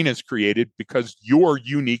brain has created because you're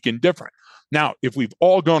unique and different. Now, if we've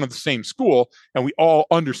all gone to the same school and we all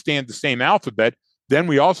understand the same alphabet, then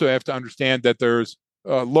we also have to understand that there's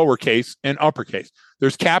lowercase and uppercase.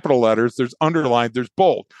 There's capital letters, there's underlined, there's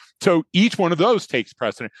bold. So each one of those takes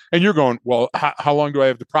precedent. And you're going, well, how long do I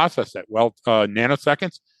have to process that? Well,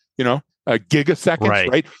 nanoseconds, gigaseconds,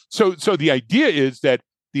 right? So the idea is that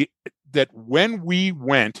that when we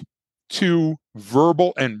went to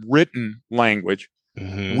verbal and written language,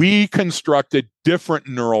 we constructed different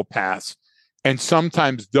neural paths. And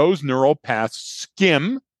sometimes those neural paths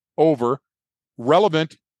skim over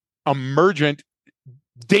relevant, emergent,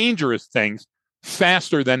 dangerous things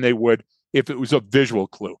faster than they would if it was a visual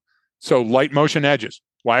clue. So light, motion, edges.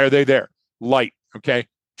 Why are they there? Light, okay,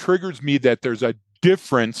 triggers me that there's a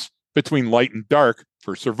difference between light and dark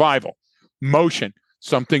for survival. Motion,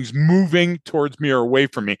 something's moving towards me or away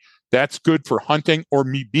from me. That's good for hunting or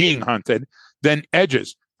me being hunted. Then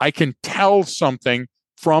edges, I can tell something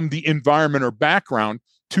from the environment or background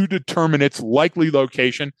to determine its likely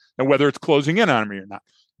location and whether it's closing in on me or not.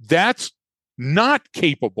 That's not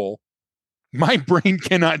capable. My brain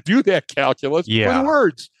cannot do that calculus with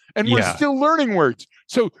words. And we're still learning words.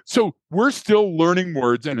 So we're still learning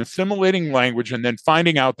words and assimilating language and then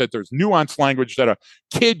finding out that there's nuanced language that a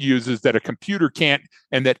kid uses that a computer can't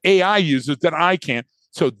and that AI uses that I can't.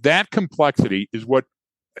 So that complexity is what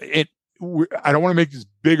I don't want to make this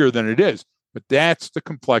bigger than it is, but that's the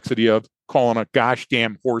complexity of calling a gosh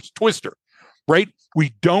damn horse twister, right?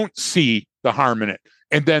 We don't see the harm in it.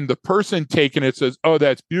 And then the person taking it says, oh,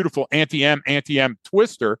 that's beautiful, anti-M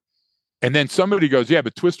twister. And then somebody goes, yeah,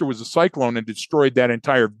 but Twister was a cyclone and destroyed that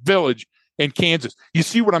entire village in Kansas. You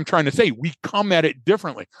see what I'm trying to say? We come at it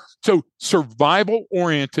differently. So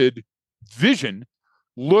survival-oriented vision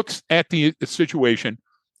looks at the situation.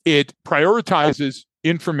 It prioritizes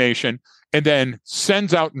information and then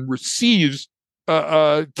sends out and receives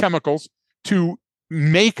chemicals to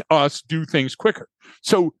make us do things quicker.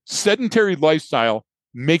 So sedentary lifestyle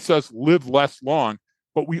makes us live less long,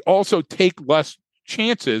 but we also take less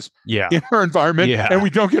chances in our environment and we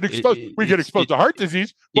don't get exposed. We get exposed to heart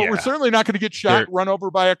disease, but we're certainly not going to get shot, run over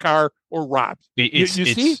by a car, or robbed. You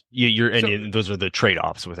see? And those are the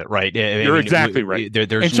trade-offs with it, right? You're exactly right.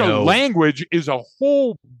 So language is a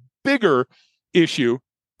whole bigger issue,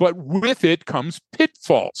 but with it comes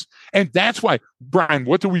pitfalls. And that's why, Brian,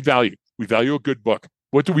 what do we value? We value a good book.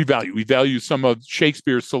 What do we value? We value some of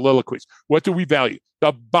Shakespeare's soliloquies. What do we value?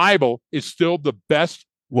 The Bible is still the best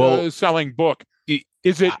selling book.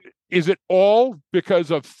 Is it all because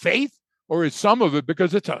of faith, or is some of it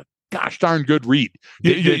because it's a gosh darn good read?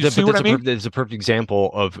 You see what I mean? It's a perfect example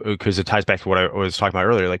of, because it ties back to what I was talking about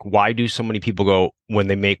earlier. Like, why do so many people go when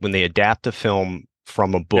they adapt a film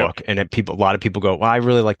from a book, and a lot of people go, well, I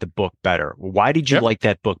really like the book better. Well, why did you like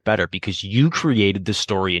that book better? Because you created the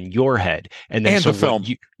story in your head, and then the film,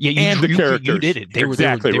 the characters. You did it. They were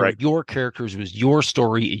your characters. Was your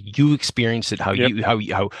story. You experienced it.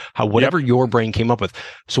 How whatever your brain came up with.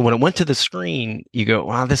 So when it went to the screen, you go,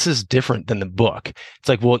 wow, this is different than the book. It's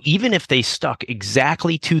like, well, even if they stuck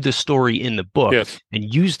exactly to the story in the book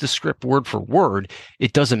and used the script word for word,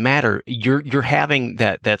 it doesn't matter. You're having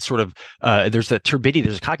that sort of there's that turbidity,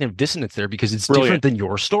 there's a cognitive dissonance there because it's different than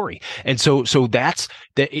your story. And so that's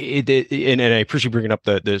and I appreciate bringing up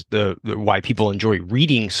the why people enjoy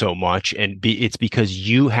reading so much, and it's because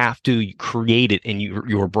you have to create it in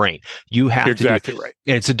your brain. You have to right.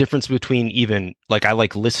 And it's a difference between, even like, I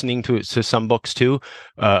like listening to some books too,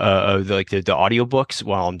 like the audio books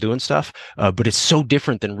while I'm doing stuff, but it's so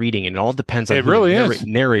different than reading, and it all depends on who the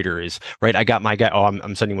narrator is, right? I got my guy.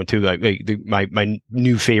 I'm sending one too. My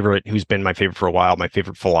new favorite, who's been my favorite for a while, my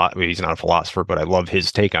favorite philosopher. He's not a philosopher, but I love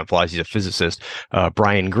his take on philosophy. He's a physicist,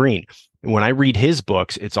 Brian Greene. When I read his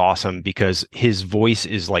books, it's awesome because his voice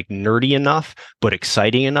is like nerdy enough, but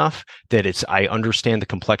exciting enough that I understand the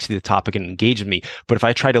complexity of the topic and engage with me. But if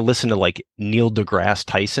I try to listen to like Neil deGrasse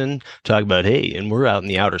Tyson talk about, hey, and we're out in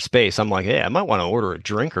the outer space, I'm like, hey, I might want to order a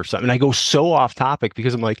drink or something. And I go so off topic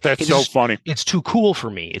because I'm like, that's so funny. It's too cool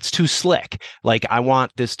for me. It's too slick. Like, I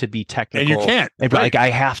want this to be technical. And you can't. And, like,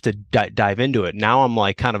 I have to dive into it. Now I'm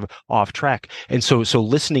like kind of off track. And so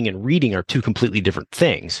listening and reading are two completely different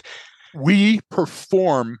things. We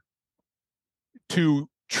perform to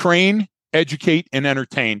train, educate, and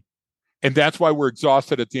entertain. And that's why we're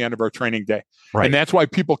exhausted at the end of our training day. Right. And that's why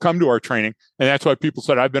people come to our training. And that's why people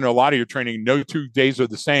said, I've been to a lot of your training. No 2 days are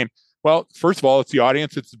the same. Well, first of all, it's the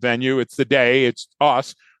audience, it's the venue, it's the day, it's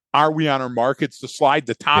us. Are we on our mark? It's the slide,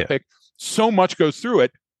 the topic. Yeah. So much goes through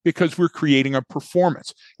it because we're creating a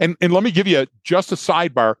performance. And let me give you just a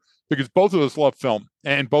sidebar, because both of us love film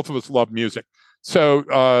and both of us love music.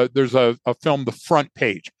 So there's a film, The Front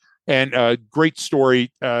Page, and a great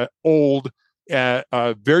story, old.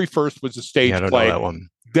 Very first was a stage play. Know that one.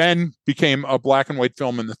 Then became a black and white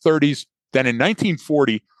film in the 30s. Then in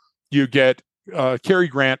 1940, you get Cary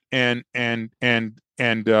Grant and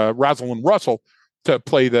Rosalind Russell to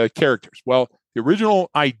play the characters. Well, the original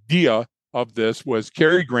idea of this was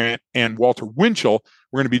Cary Grant and Walter Winchell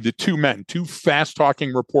were going to be the two men, two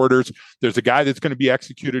fast-talking reporters. There's a guy that's going to be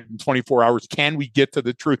executed in 24 hours. Can we get to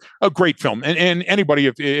the truth? A great film. And anybody,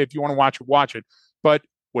 if you want to watch it, watch it. But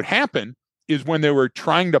what happened is when they were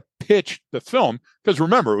trying to pitch the film, because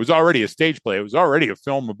remember, it was already a stage play. It was already a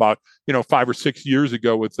film about, 5 or 6 years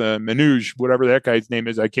ago with Manoj, whatever that guy's name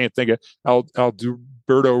is. I can't think of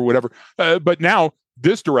Alberto or whatever. But now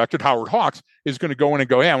this director, Howard Hawks, is going to go in and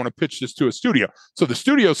go, hey, I want to pitch this to a studio. So the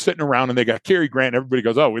studio's sitting around and they got Cary Grant. Everybody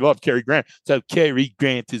goes, oh, we love Cary Grant. So Cary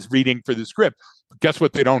Grant is reading for the script. But guess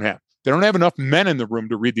what they don't have? They don't have enough men in the room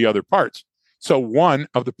to read the other parts. So one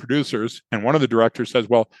of the producers and one of the directors says,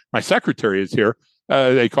 well, my secretary is here.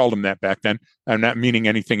 They called him that back then. I'm not meaning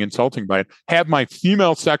anything insulting by it. Have my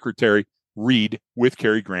female secretary read with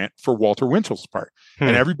Cary Grant for Walter Winchell's part.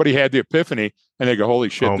 And everybody had the epiphany and they go, holy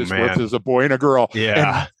shit, this works as a boy and a girl.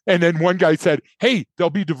 Yeah. And then one guy said, hey, they'll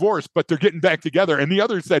be divorced, but they're getting back together. And the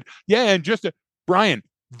other said, yeah, and Brian,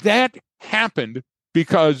 that happened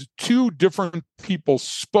because two different people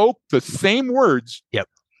spoke the same words. Yep.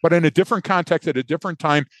 But in a different context, at a different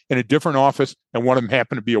time, in a different office, and one of them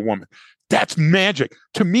happened to be a woman. That's magic.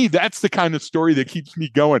 To me, that's the kind of story that keeps me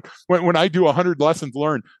going. When I do 100 lessons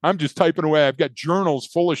learned, I'm just typing away. I've got journals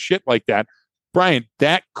full of shit like that. Brian,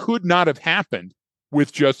 that could not have happened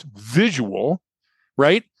with just visual,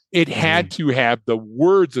 right? It had to have the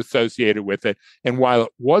words associated with it. And while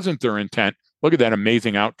it wasn't their intent, look at that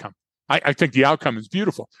amazing outcome. I think the outcome is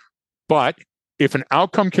beautiful. But if an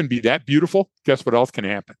outcome can be that beautiful, guess what else can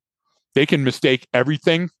happen? They can mistake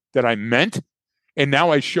everything that I meant. And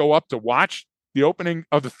now I show up to watch the opening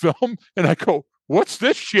of the film and I go, what's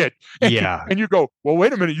this shit? And, and you go, well,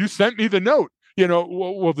 wait a minute. You sent me the note,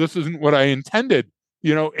 well, this isn't what I intended,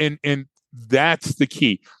 and that's the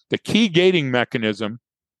key. The key gating mechanism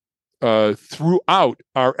throughout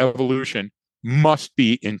our evolution must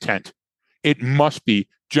be intent. It must be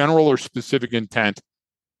general or specific intent,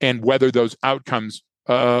 and whether those outcomes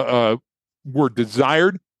were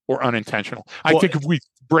desired or unintentional. I think if we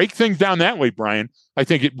break things down that way, Brian, I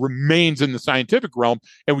think it remains in the scientific realm,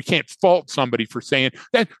 and we can't fault somebody for saying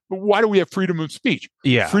that. Why do we have freedom of speech?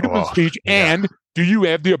 Yeah, freedom of speech, and do you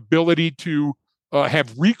have the ability to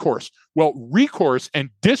have recourse? Well, recourse and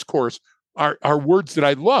discourse are words that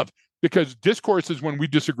I love, because discourse is when we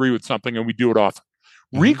disagree with something and we do it often.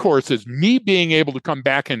 Recourse is me being able to come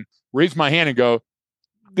back and raise my hand and go,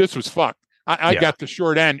 this was fucked. I got the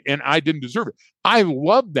short end and I didn't deserve it. I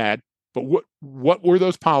love that. But what were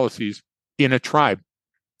those policies in a tribe?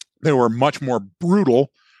 They were much more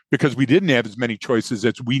brutal because we didn't have as many choices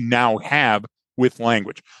as we now have with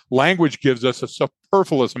language. Language gives us a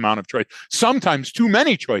superfluous amount of choice, sometimes too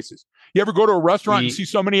many choices. You ever go to a restaurant and see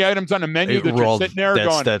so many items on a menu that you're sitting there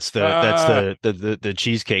going, that's the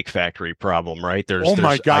Cheesecake Factory problem, right?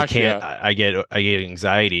 My gosh, I get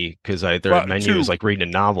anxiety because their menu is like reading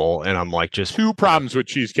a novel, and I'm like, just two problems with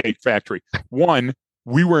Cheesecake Factory. One,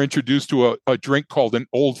 we were introduced to a drink called an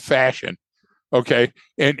old fashioned. Okay.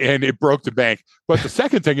 And it broke the bank. But the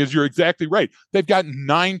second thing is, you're exactly right. They've got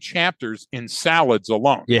 9 chapters in salads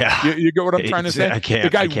alone. Yeah. You get what I'm trying to say? The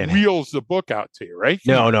guy wheels the book out to you, right?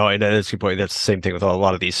 No. And that's a good point. That's the same thing with a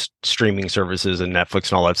lot of these streaming services and Netflix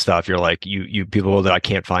and all that stuff. You're like, you people that I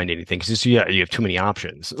can't find anything because you have too many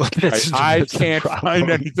options. I can't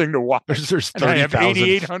find anything to watch. There's 30,000. I have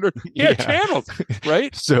 8,800 channels,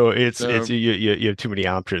 right? So you have too many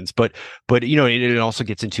options. But it also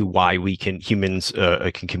gets into why humans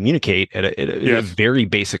can communicate at a very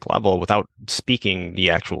basic level without speaking the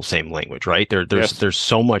actual same language, right? There's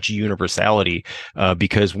so much universality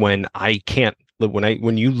because when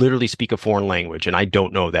you literally speak a foreign language and I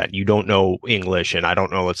don't know that, you don't know English and I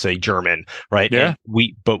don't know, let's say, German, right? Yeah.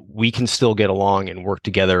 But we can still get along and work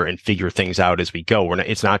together and figure things out as we go.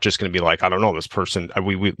 It's not just going to be like, I don't know, this person,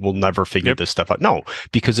 we will never figure this stuff out. No,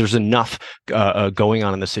 because there's enough going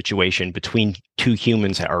on in the situation between two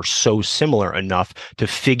humans that are so similar enough to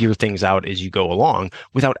figure things out as you go along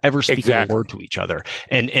without ever speaking a word to each other.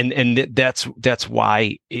 And that's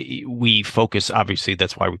why we focus, obviously,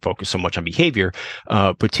 that's why we focus so much on behavior.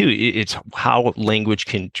 But two, it's how language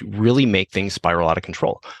can really make things spiral out of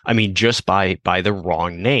control. I mean, just by the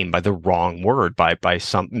wrong name, by the wrong word, by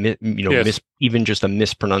some even just a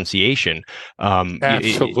mispronunciation.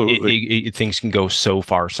 Absolutely, things can go so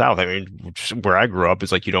far south. I mean, where I grew up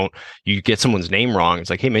is like you get someone's name wrong. It's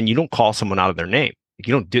like, hey man, you don't call someone out of their name.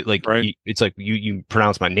 You don't do it's like you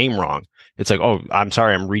pronounce my name wrong. It's like, oh, I'm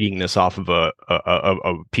sorry, I'm reading this off of a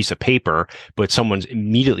piece of paper, but someone's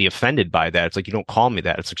immediately offended by that. It's like, you don't call me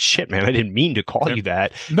that. It's like, shit, man, I didn't mean to call you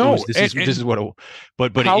that. No, this is what.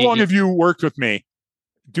 But how long have you worked with me?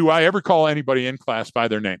 Do I ever call anybody in class by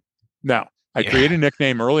their name? No. I created a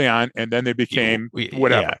nickname early on, and then they became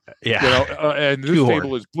whatever. And this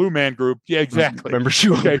table is Blue Man Group. Yeah, exactly. Remember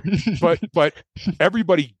Shoehorn. Okay. But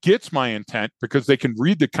everybody gets my intent because they can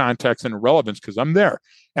read the context and relevance because I'm there.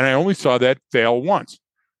 And I only saw that fail once.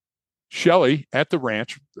 Shelly at the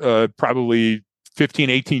ranch, probably 15,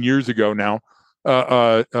 18 years ago now,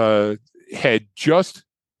 had just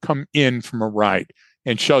come in from a ride.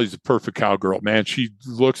 And Shelly's a perfect cowgirl, man. She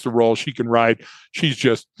looks the role. She can ride. She's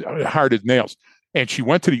just hard as nails. And she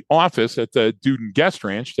went to the office at the Duden Guest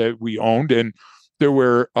Ranch that we owned. And there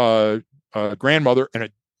were a grandmother and a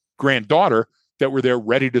granddaughter that were there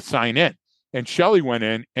ready to sign in. And Shelly went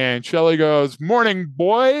in and Shelly goes, "Morning,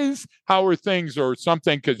 boys. How are things?" Or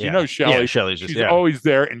something. Because you know Shelly, she's always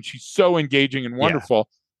there. And she's so engaging and wonderful.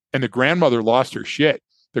 Yeah. And the grandmother lost her shit.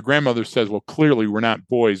 The grandmother says, "Well, clearly we're not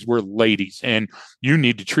boys, we're ladies, and you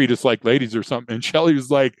need to treat us like ladies or something." And Shelly was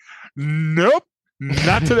like, "Nope,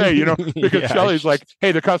 not today," because Shelly's like,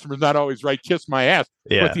 "Hey, the customer's not always right. Kiss my ass."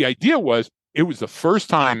 Yeah. But the idea was, it was the first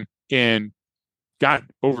time in, God,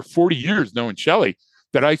 over 40 years knowing Shelly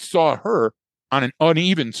that I saw her on an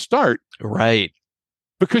uneven start. Right.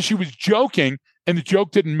 Because she was joking and the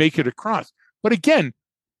joke didn't make it across. But again,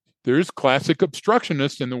 there's classic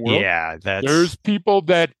obstructionists in the world. Yeah, there's people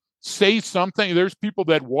that say something. There's people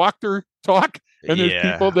that walk their talk, and there's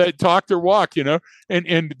people that talk their walk.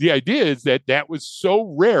 And the idea is that was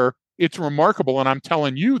so rare, it's remarkable. And I'm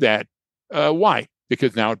telling you that why?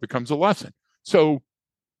 Because now it becomes a lesson. So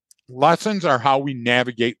lessons are how we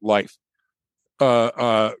navigate life.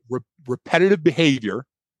 Repetitive behavior,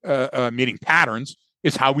 meaning patterns,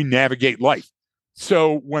 is how we navigate life.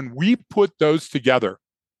 So when we put those together,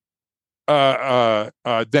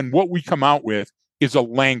 then what we come out with is a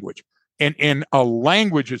language. And a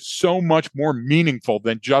language is so much more meaningful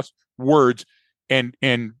than just words and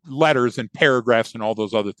letters and paragraphs and all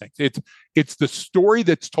those other things. It's the story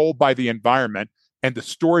that's told by the environment and the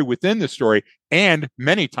story within the story, and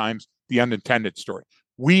many times the unintended story.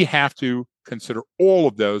 We have to consider all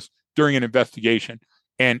of those during an investigation.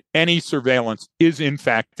 And any surveillance is, in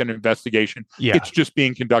fact, an investigation. Yeah. It's just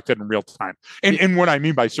being conducted in real time. And what I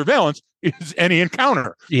mean by surveillance is any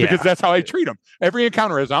encounter, because that's how I treat them. Every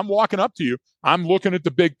encounter is, I'm walking up to you, I'm looking at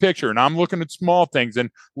the big picture, and I'm looking at small things,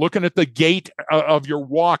 and looking at the gait of your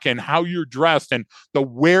walk and how you're dressed and the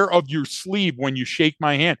wear of your sleeve when you shake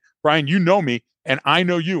my hand. Brian, you know me, and I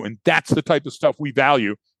know you, and that's the type of stuff we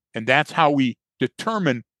value. And that's how we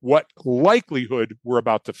determine what likelihood we're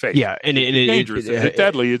about to face. Yeah, and is it dangerous? Is it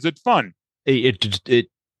deadly? Is it fun?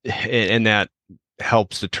 And that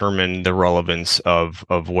helps determine the relevance of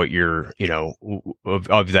what you're,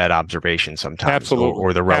 of that observation sometimes. Absolutely.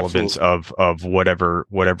 Or the relevance of whatever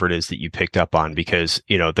it is that you picked up on, because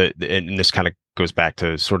and this kind of goes back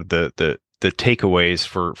to sort of the takeaways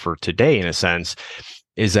for today, in a sense,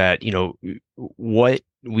 is that what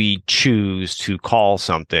we choose to call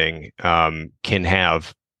something can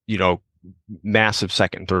have massive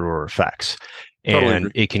second, third order effects,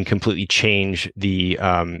 and it can completely change the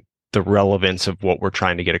relevance of what we're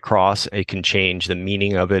trying to get across. It can change the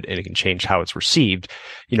meaning of it, and it can change how it's received,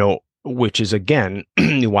 which is, again,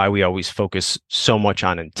 why we always focus so much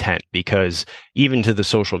on intent, because even to the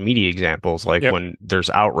social media examples, like when there's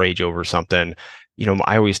outrage over something,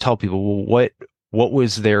 I always tell people, well, what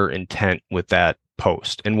was their intent with that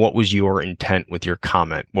post, and what was your intent with your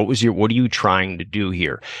comment? What are you trying to do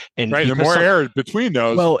here? And the more error between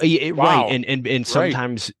those. Well, right. And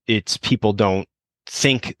sometimes it's people don't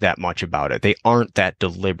think that much about it. They aren't that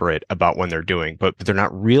deliberate about when they're doing, but they're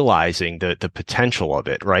not realizing the potential of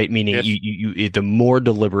it, right? Meaning you the more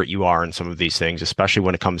deliberate you are in some of these things, especially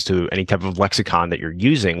when it comes to any type of lexicon that you're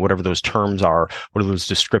using, whatever those terms are, what are those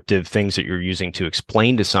descriptive things that you're using to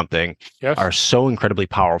explain to something, are so incredibly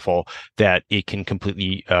powerful that it can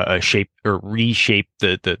completely shape or reshape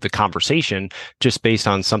the conversation just based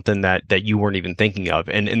on something that you weren't even thinking of.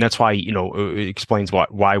 And that's why, it explains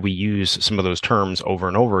why we use some of those terms over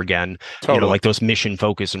and over again, like those mission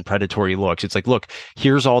focus and predatory looks. It's like, look,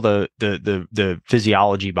 here's all the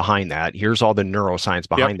physiology behind that. Here's all the neuroscience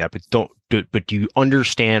behind that, but do you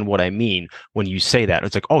understand what I mean when you say that?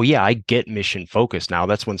 It's like, oh yeah, I get mission focused now.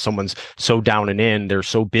 That's when someone's so down and in, they're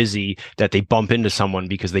so busy that they bump into someone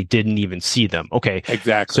because they didn't even see them. Okay.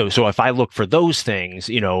 Exactly. So if I look for those things,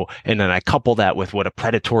 and then I couple that with what a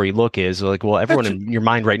predatory look is, like, well, everyone in your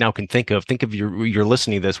mind right now can think of you're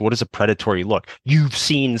listening to this. What is a predatory look? You've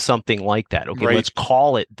seen something like that. Okay. Let's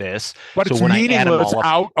call it this. But so it's meaningless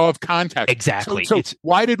out of context. Exactly. So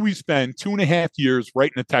why did we spend 2.5 years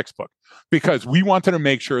writing a textbook? Because we wanted to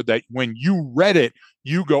make sure that when you read it,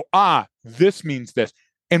 you go, this means this.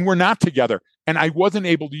 And we're not together. and I wasn't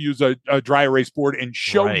able to use a dry erase board and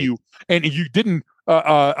show you, and you didn't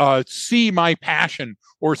see my passion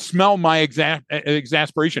or smell my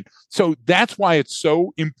exasperation. So that's why it's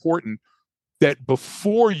so important that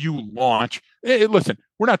before you launch, listen,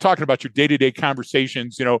 we're not talking about your day-to-day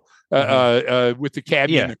conversations, with the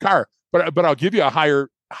cabbie in the car, but I'll give you a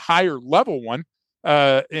higher level one,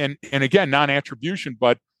 and again, non-attribution,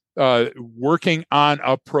 but working on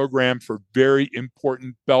a program for very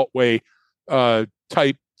important beltway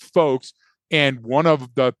type folks. And one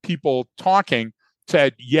of the people talking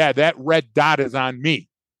said, yeah, that red dot is on me.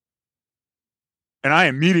 And I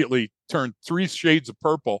immediately turned 3 shades of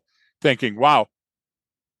purple thinking, wow,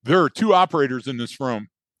 there are 2 operators in this room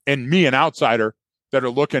and me, an outsider, that are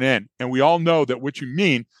looking in. And we all know that what you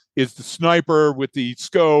mean is the sniper with the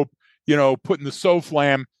scope, putting the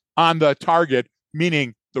SOFLAM on the target,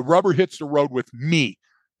 meaning the rubber hits the road with me.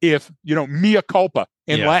 If, mea culpa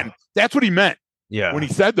in Latin. That's what he meant when he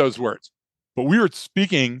said those words. But we were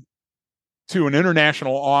speaking to an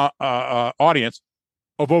international audience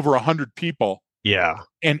of over 100 people. Yeah.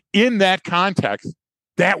 And in that context,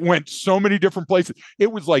 that went so many different places.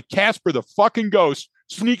 It was like Casper the fucking ghost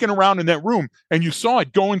sneaking around in that room. And you saw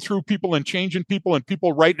it going through people and changing people and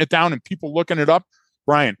people writing it down and people looking it up.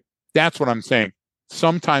 Brian, that's what I'm saying.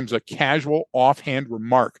 Sometimes a casual offhand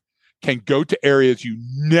remark can go to areas you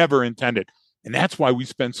never intended. And that's why we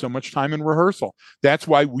spend so much time in rehearsal. That's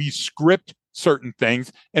why we script certain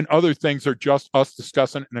things and other things are just us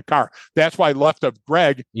discussing in a car. That's why Left of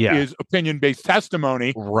Greg is opinion-based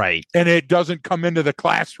testimony. Right. And it doesn't come into the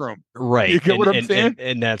classroom. Right. You get what I'm saying?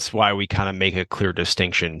 And that's why we kind of make a clear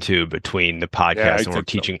distinction too between the podcast and we're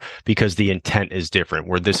teaching, because the intent is different,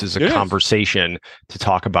 where this is a conversation to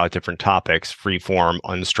talk about different topics, free form,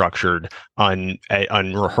 unstructured,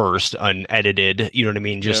 unrehearsed, unedited, you know what I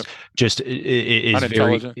mean? Just it is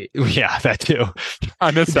very, that too.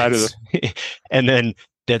 On this side of the and then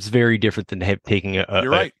that's very different than taking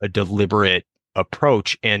a deliberate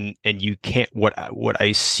approach. And you can't, what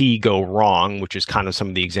I see go wrong, which is kind of some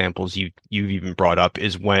of the examples you've even brought up,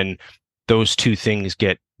 is when those two things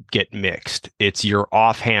get mixed. It's your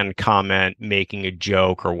offhand comment, making a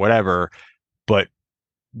joke or whatever, but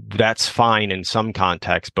that's fine in some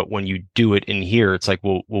context. But when you do it in here, it's like,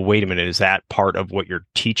 well, wait a minute. Is that part of what you're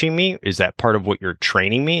teaching me? Is that part of what you're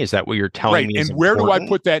training me? Is that what you're telling me? And where do I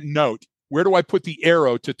put that note? Where do I put the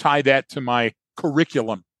arrow to tie that to my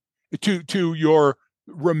curriculum, to your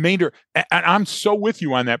remainder? And I'm so with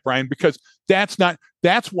you on that, Brian, because that's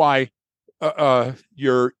why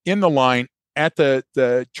you're in the line at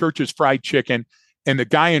the church's fried chicken and the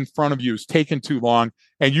guy in front of you is taking too long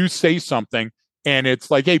and you say something and it's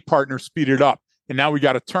like, hey, partner, speed it up. And now we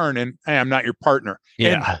got to turn and hey, I'm not your partner.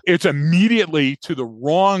 Yeah. And it's immediately to the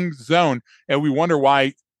wrong zone. And we wonder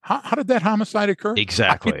why. How did that homicide occur?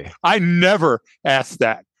 Exactly. I never asked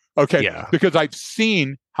that. Okay. Yeah. Because I've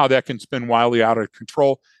seen how that can spin wildly out of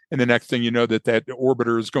control. And the next thing you know, that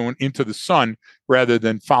orbiter is going into the sun rather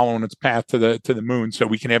than following its path to the moon. So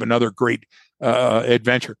we can have another great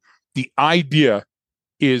adventure. The idea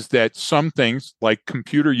is that some things like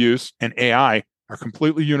computer use and AI are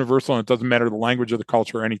completely universal, and it doesn't matter the language or the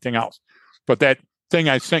culture or anything else. But that thing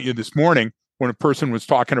I sent you this morning, when a person was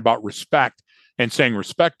talking about respect and saying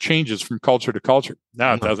respect changes from culture to culture.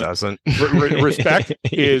 No, it doesn't. Respect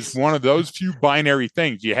is one of those few binary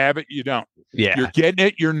things. You have it, you don't. Yeah. You're getting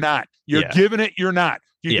it, you're not. You're giving it, you're not.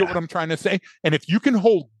 You get what I'm trying to say? And if you can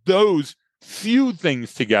hold those few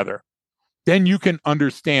things together, then you can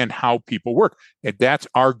understand how people work. And that's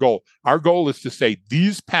our goal. Our goal is to say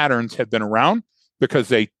these patterns have been around because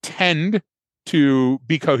they tend to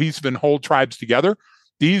be cohesive and hold tribes together.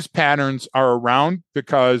 These patterns are around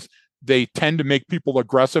because they tend to make people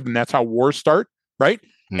aggressive, and that's how wars start, right?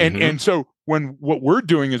 Mm-hmm. And so when what we're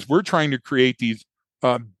doing is we're trying to create these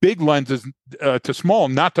big lenses to small,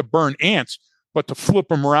 not to burn ants, but to flip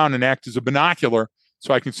them around and act as a binocular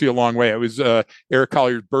so I can see a long way. It was Eric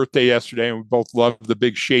Collier's birthday yesterday, and we both loved the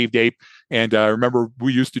big shaved ape. And I remember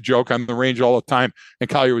we used to joke on the range all the time, and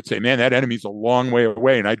Collier would say, man, that enemy's a long way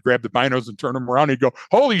away. And I'd grab the binos and turn them around, and he'd go,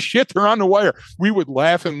 holy shit, they're on the wire. We would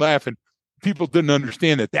laugh and laugh, and people didn't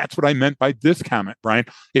understand that. That's what I meant by this comment, Brian.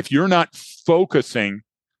 If you're not focusing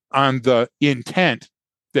on the intent,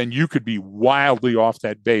 then you could be wildly off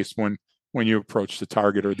that base when you approach the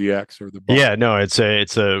target or the X or the bar. Yeah, no, it's a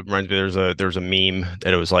reminds me, there's a meme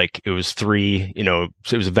that it was three,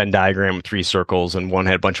 it was a Venn diagram with 3 circles, and one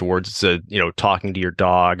had a bunch of words. It said, talking to your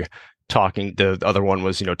dog, the other one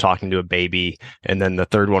was, talking to a baby, and then the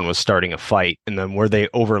third one was starting a fight. And then where they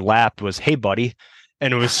overlapped was, hey buddy.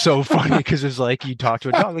 And it was so funny because it was like you talk to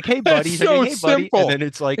a dog like, "Hey, buddy," he's so like, "Hey, buddy," simple. and then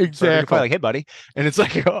it's like Exactly like, "Hey, buddy," and it's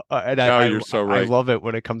like, you're so right. I love it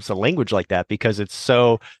when it comes to language like that because it's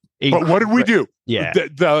so. But what did we do? Yeah,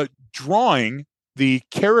 the drawing, the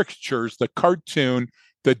caricatures, the cartoon,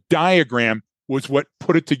 the diagram was what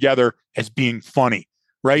put it together as being funny,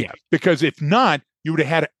 right? Yeah. Because if not, you would have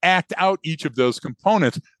had to act out each of those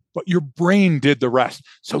components, but your brain did the rest.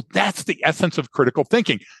 So that's the essence of critical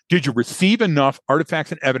thinking. Did you receive enough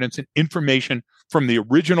artifacts and evidence and information from the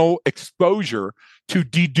original exposure to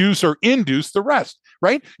deduce or induce the rest,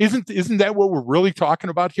 right? Isn't that what we're really talking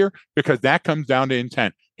about here? Because that comes down to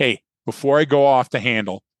intent. Hey, before I go off the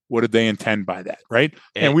handle, what did they intend by that, right?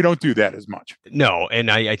 And we don't do that as much. No,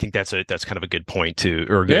 and I think that's kind of a good point too,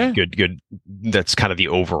 or good. That's kind of the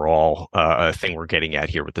overall thing we're getting at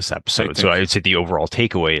here with this episode. So I would say the overall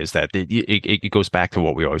takeaway is that it goes back to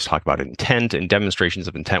what we always talk about: intent and demonstrations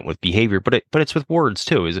of intent with behavior, but it's with words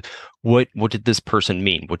too. Is what did this person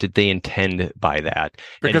mean? What did they intend by that?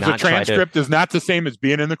 Because the transcript is not the same as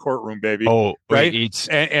being in the courtroom, baby. Oh, right.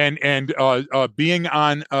 And being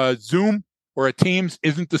on Zoom or a Teams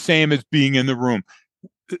isn't the same as being in the room.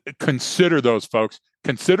 Consider those, folks.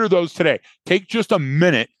 Consider those today. Take just a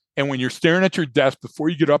minute, and when you're staring at your desk before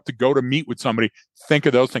you get up to go to meet with somebody, think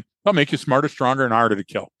of those things. They'll make you smarter, stronger, and harder to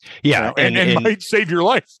kill. Yeah, you know? and might save your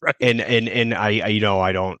life. Right. And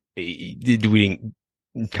I don't. We didn't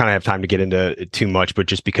kind of have time to get into too much, but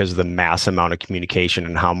just because of the mass amount of communication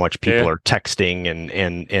and how much people are texting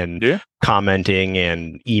and commenting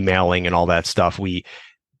and emailing and all that stuff,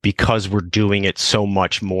 because we're doing it so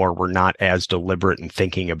much more, we're not as deliberate and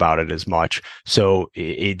thinking about it as much. So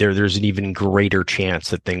there's an even greater chance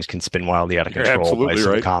that things can spin wildly out of control by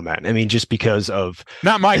some comment. I mean, just because of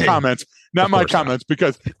not my comments,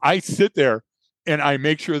 because I sit there and I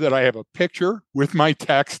make sure that I have a picture with my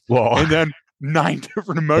text and then 9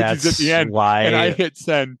 different emojis at the end, and I hit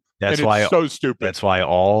send. That's why it's so stupid. That's why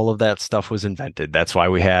all of that stuff was invented. That's why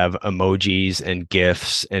we have emojis and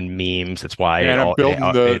GIFs and memes. That's why I'm building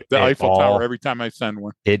the Eiffel Tower every time I send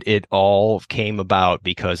one. It all came about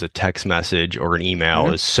because a text message or an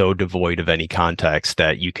email is so devoid of any context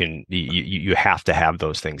that you have to have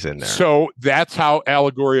those things in there. So that's how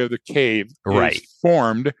Allegory of the Cave is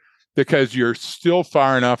formed, because you're still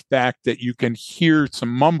far enough back that you can hear some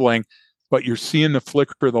mumbling, but you're seeing the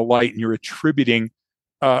flicker of the light and you're attributing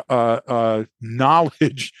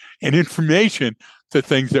knowledge and information to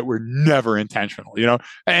things that were never intentional, you know.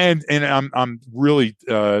 And I'm really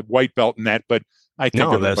white belt in that, but I think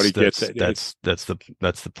everybody gets it. That's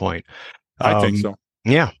the point. I think so.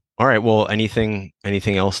 Yeah. All right. Well, anything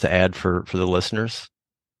else to add for the listeners?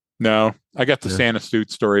 No, I got the Santa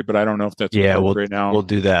suit story, but I don't know if that's appropriate now. We'll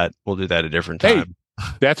do that. We'll do that a different time. Hey,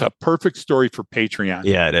 that's a perfect story for Patreon.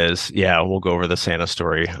 Yeah, it is. Yeah, we'll go over the Santa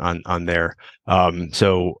story on there.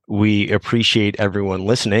 So we appreciate everyone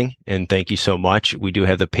listening, and thank you so much. We do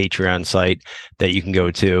have the Patreon site that you can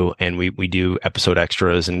go to, and we do episode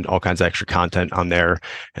extras and all kinds of extra content on there.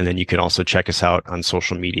 And then you can also check us out on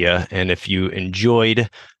social media. And if you enjoyed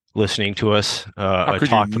listening to us talk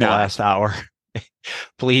for the last hour,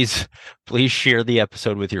 please share the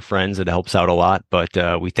episode with your friends. It helps out a lot.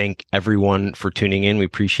 But we thank everyone for tuning in. We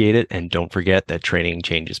appreciate it. And don't forget that training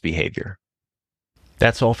changes behavior.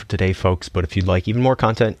 That's all for today, folks. But if you'd like even more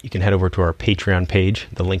content, you can head over to our Patreon page.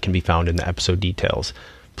 The link can be found in the episode details.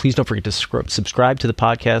 Please don't forget to subscribe to the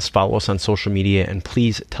podcast, follow us on social media, and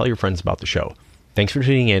please tell your friends about the show. Thanks for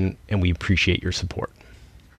tuning in, and we appreciate your support.